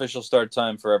what's the official start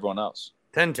time for everyone else?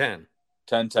 10:10.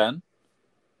 10:10.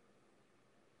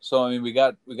 So I mean, we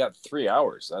got 3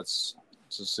 hours. That's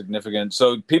a significant.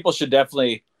 So people should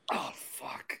definitely. Oh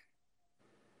fuck!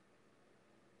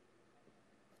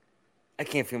 I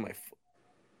can't feel my foot.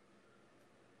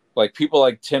 Like people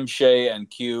like Tim Shea and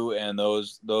Q and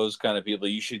those kind of people,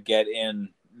 you should get in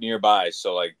nearby.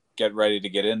 So get ready to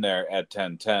get in there at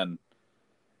 10:10,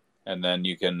 and then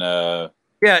you can.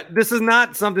 Yeah, this is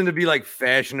not something to be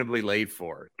fashionably late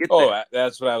for.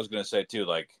 That's what I was gonna say too.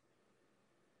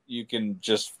 You can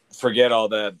just forget all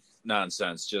that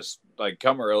nonsense. Just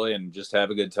come early and just have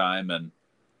a good time. And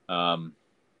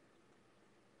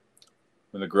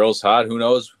when the grill's hot, who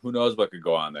knows what could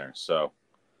go on there. So.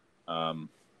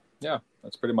 Yeah,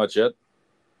 that's pretty much it.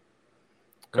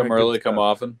 Come early, come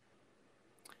often.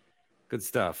 Good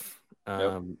stuff.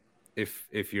 Yep.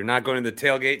 If you're not going to the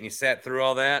tailgate and you sat through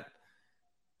all that,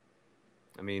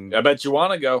 I mean, I bet you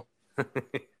want to go.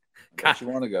 You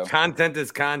want to go. Content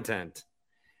is content.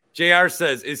 JR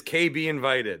says, "Is KB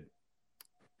invited?"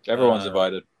 Everyone's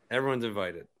invited. Everyone's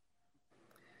invited.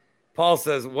 Paul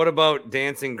says, "What about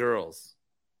dancing girls?"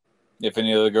 If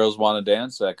any of the girls want to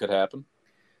dance, that could happen.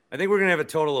 I think we're going to have a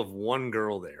total of 1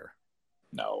 girl there.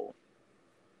 No.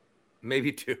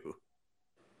 Maybe 2.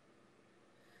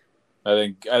 I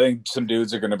think some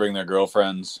dudes are going to bring their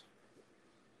girlfriends.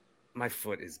 My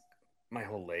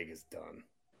whole leg is done.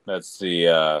 That's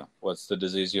the, what's the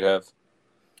disease you have?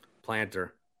 Plantar.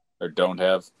 Or don't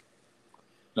have?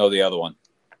 No, the other one.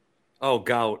 Oh,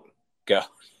 gout. Gout.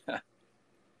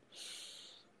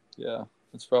 Yeah,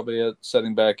 that's probably it.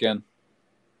 Setting back in.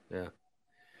 Yeah.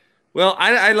 Well,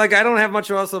 I don't have much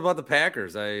else about the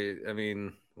Packers. I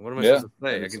mean, what am I supposed to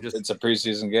say? It's a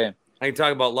preseason game. I can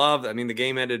talk about Love. I mean, the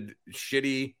game ended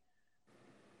shitty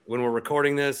when we're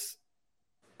recording this.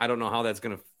 I don't know how that's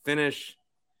going to finish.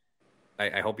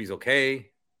 I hope he's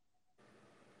okay.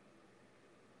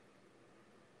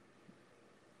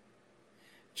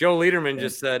 Joe Lederman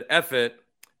just said, F it,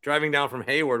 driving down from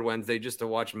Hayward Wednesday just to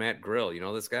watch Matt grill. You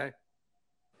know this guy?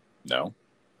 No.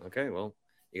 Okay, well,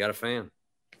 you got a fan.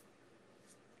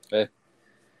 Hey.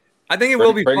 I think it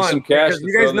will be fun because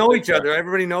you guys know each other.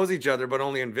 Everybody knows each other, but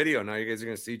only in video. Now you guys are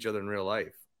going to see each other in real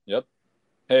life. Yep.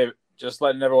 Hey, just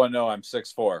letting everyone know I'm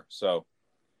 6'4", so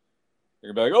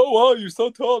you're going to be like, oh, wow, you're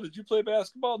so tall. Did you play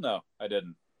basketball? No, I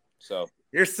didn't. So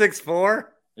you're 6'4"?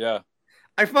 Yeah.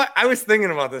 I was thinking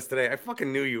about this today. I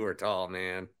fucking knew you were tall,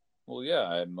 man. Well, yeah,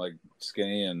 I'm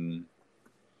skinny and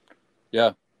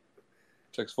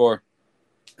 6'4".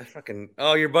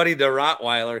 Your buddy the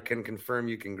Rottweiler can confirm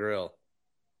you can grill.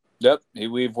 Yep,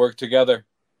 we've worked together.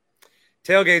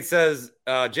 Tailgate says,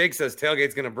 Jake says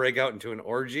tailgate's going to break out into an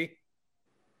orgy.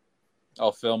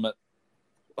 I'll film it.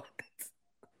 What?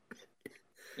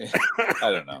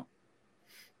 I don't know.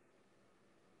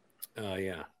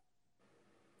 Yeah.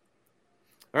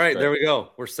 All right, there we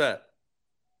go. We're set.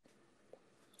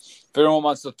 If anyone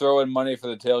wants to throw in money for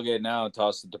the tailgate now,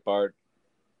 toss it to Bart.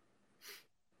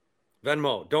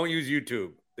 Venmo. Don't use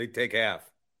YouTube. They take half.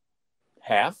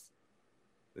 Half?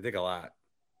 They take a lot.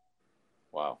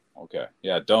 Wow. Okay.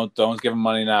 Yeah, don't give them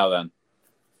money now then.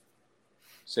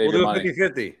 Save we'll your do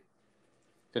money. 50-50.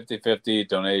 50-50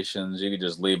 donations. You can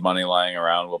just leave money lying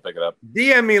around. We'll pick it up.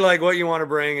 DM me what you want to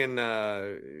bring and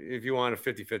if you want a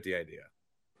 50-50 idea.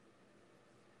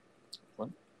 What?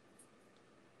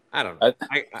 I don't know.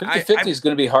 50-50 is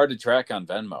going to be hard to track on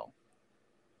Venmo.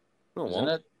 No, isn't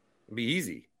it? It'll be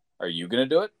easy. Are you going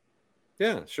to do it?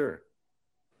 Yeah, sure.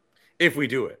 If we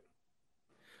do it.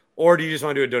 Or do you just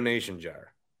want to do a donation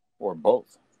jar? Or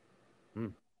both.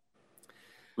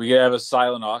 We could have a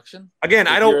silent auction. Again,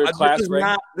 with I don't. your class This is ring.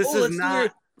 not. This is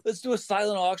not. Let's do a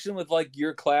silent auction with like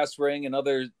your class ring and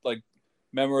other like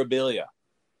memorabilia.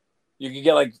 You could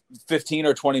get like $15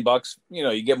 or $20. You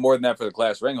know, you get more than that for the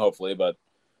class ring, hopefully. But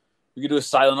we could do a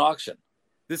silent auction.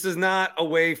 This is not a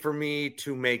way for me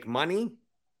to make money.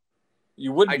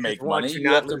 You wouldn't make money. You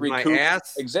have to recoup. My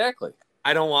ass. Exactly.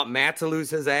 I don't want Matt to lose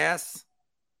his ass.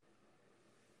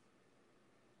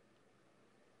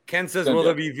 Ken says, will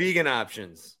there be vegan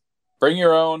options? Bring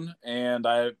your own, and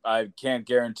I can't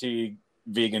guarantee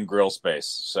vegan grill space.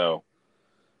 So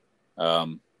I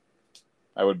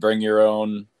would bring your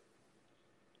own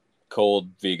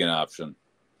cold vegan option.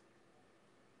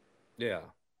 Yeah.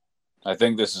 I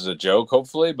think this is a joke,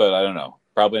 hopefully, but I don't know.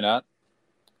 Probably not.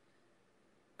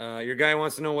 Your guy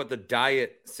wants to know what the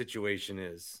diet situation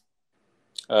is.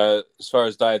 As far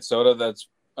as diet soda, that's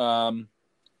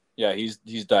he's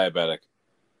diabetic.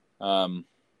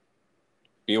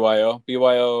 BYO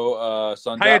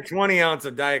Sun. I had 20 ounce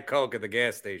of Diet Coke at the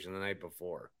gas station the night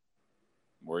before.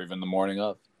 Or even the morning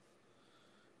of.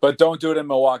 But don't do it in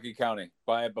Milwaukee County.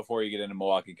 Buy it before you get into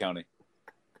Milwaukee County.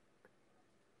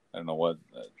 I don't know what.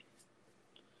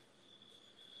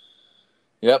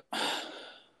 Yep. All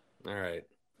right.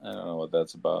 I don't know what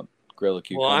that's about. Grill a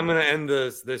cucumber. Well, I'm going to end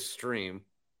this stream.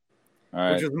 All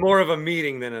right. Which is more of a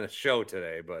meeting than a show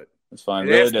today, but it's fine.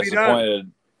 Really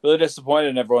disappointed. Really disappointed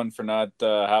in everyone for not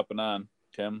hopping on.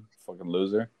 Tim, fucking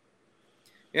loser.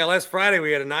 Yeah, last Friday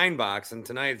we had a 9-box, and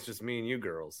tonight it's just me and you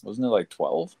girls. Wasn't it like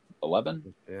 12?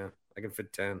 11? Yeah, I can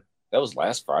fit 10. That was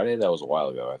last Friday? That was a while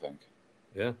ago, I think.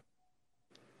 Yeah.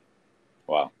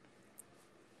 Wow.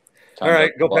 All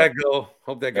right, go Pack Go.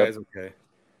 Hope that guy's okay.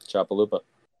 Chapalupa.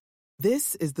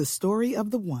 This is the story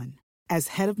of the one. As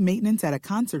head of maintenance at a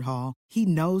concert hall, he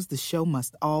knows the show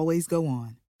must always go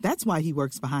on. That's why he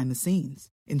works behind the scenes,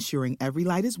 ensuring every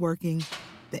light is working,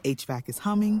 the HVAC is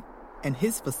humming, and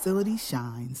his facility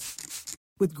shines.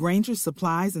 With Grainger's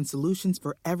supplies and solutions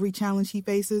for every challenge he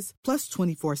faces, plus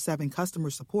 24/7 customer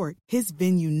support, his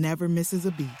venue never misses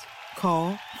a beat.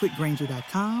 Call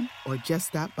quickgrainger.com or just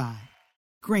stop by.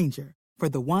 Grainger, for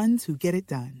the ones who get it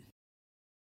done.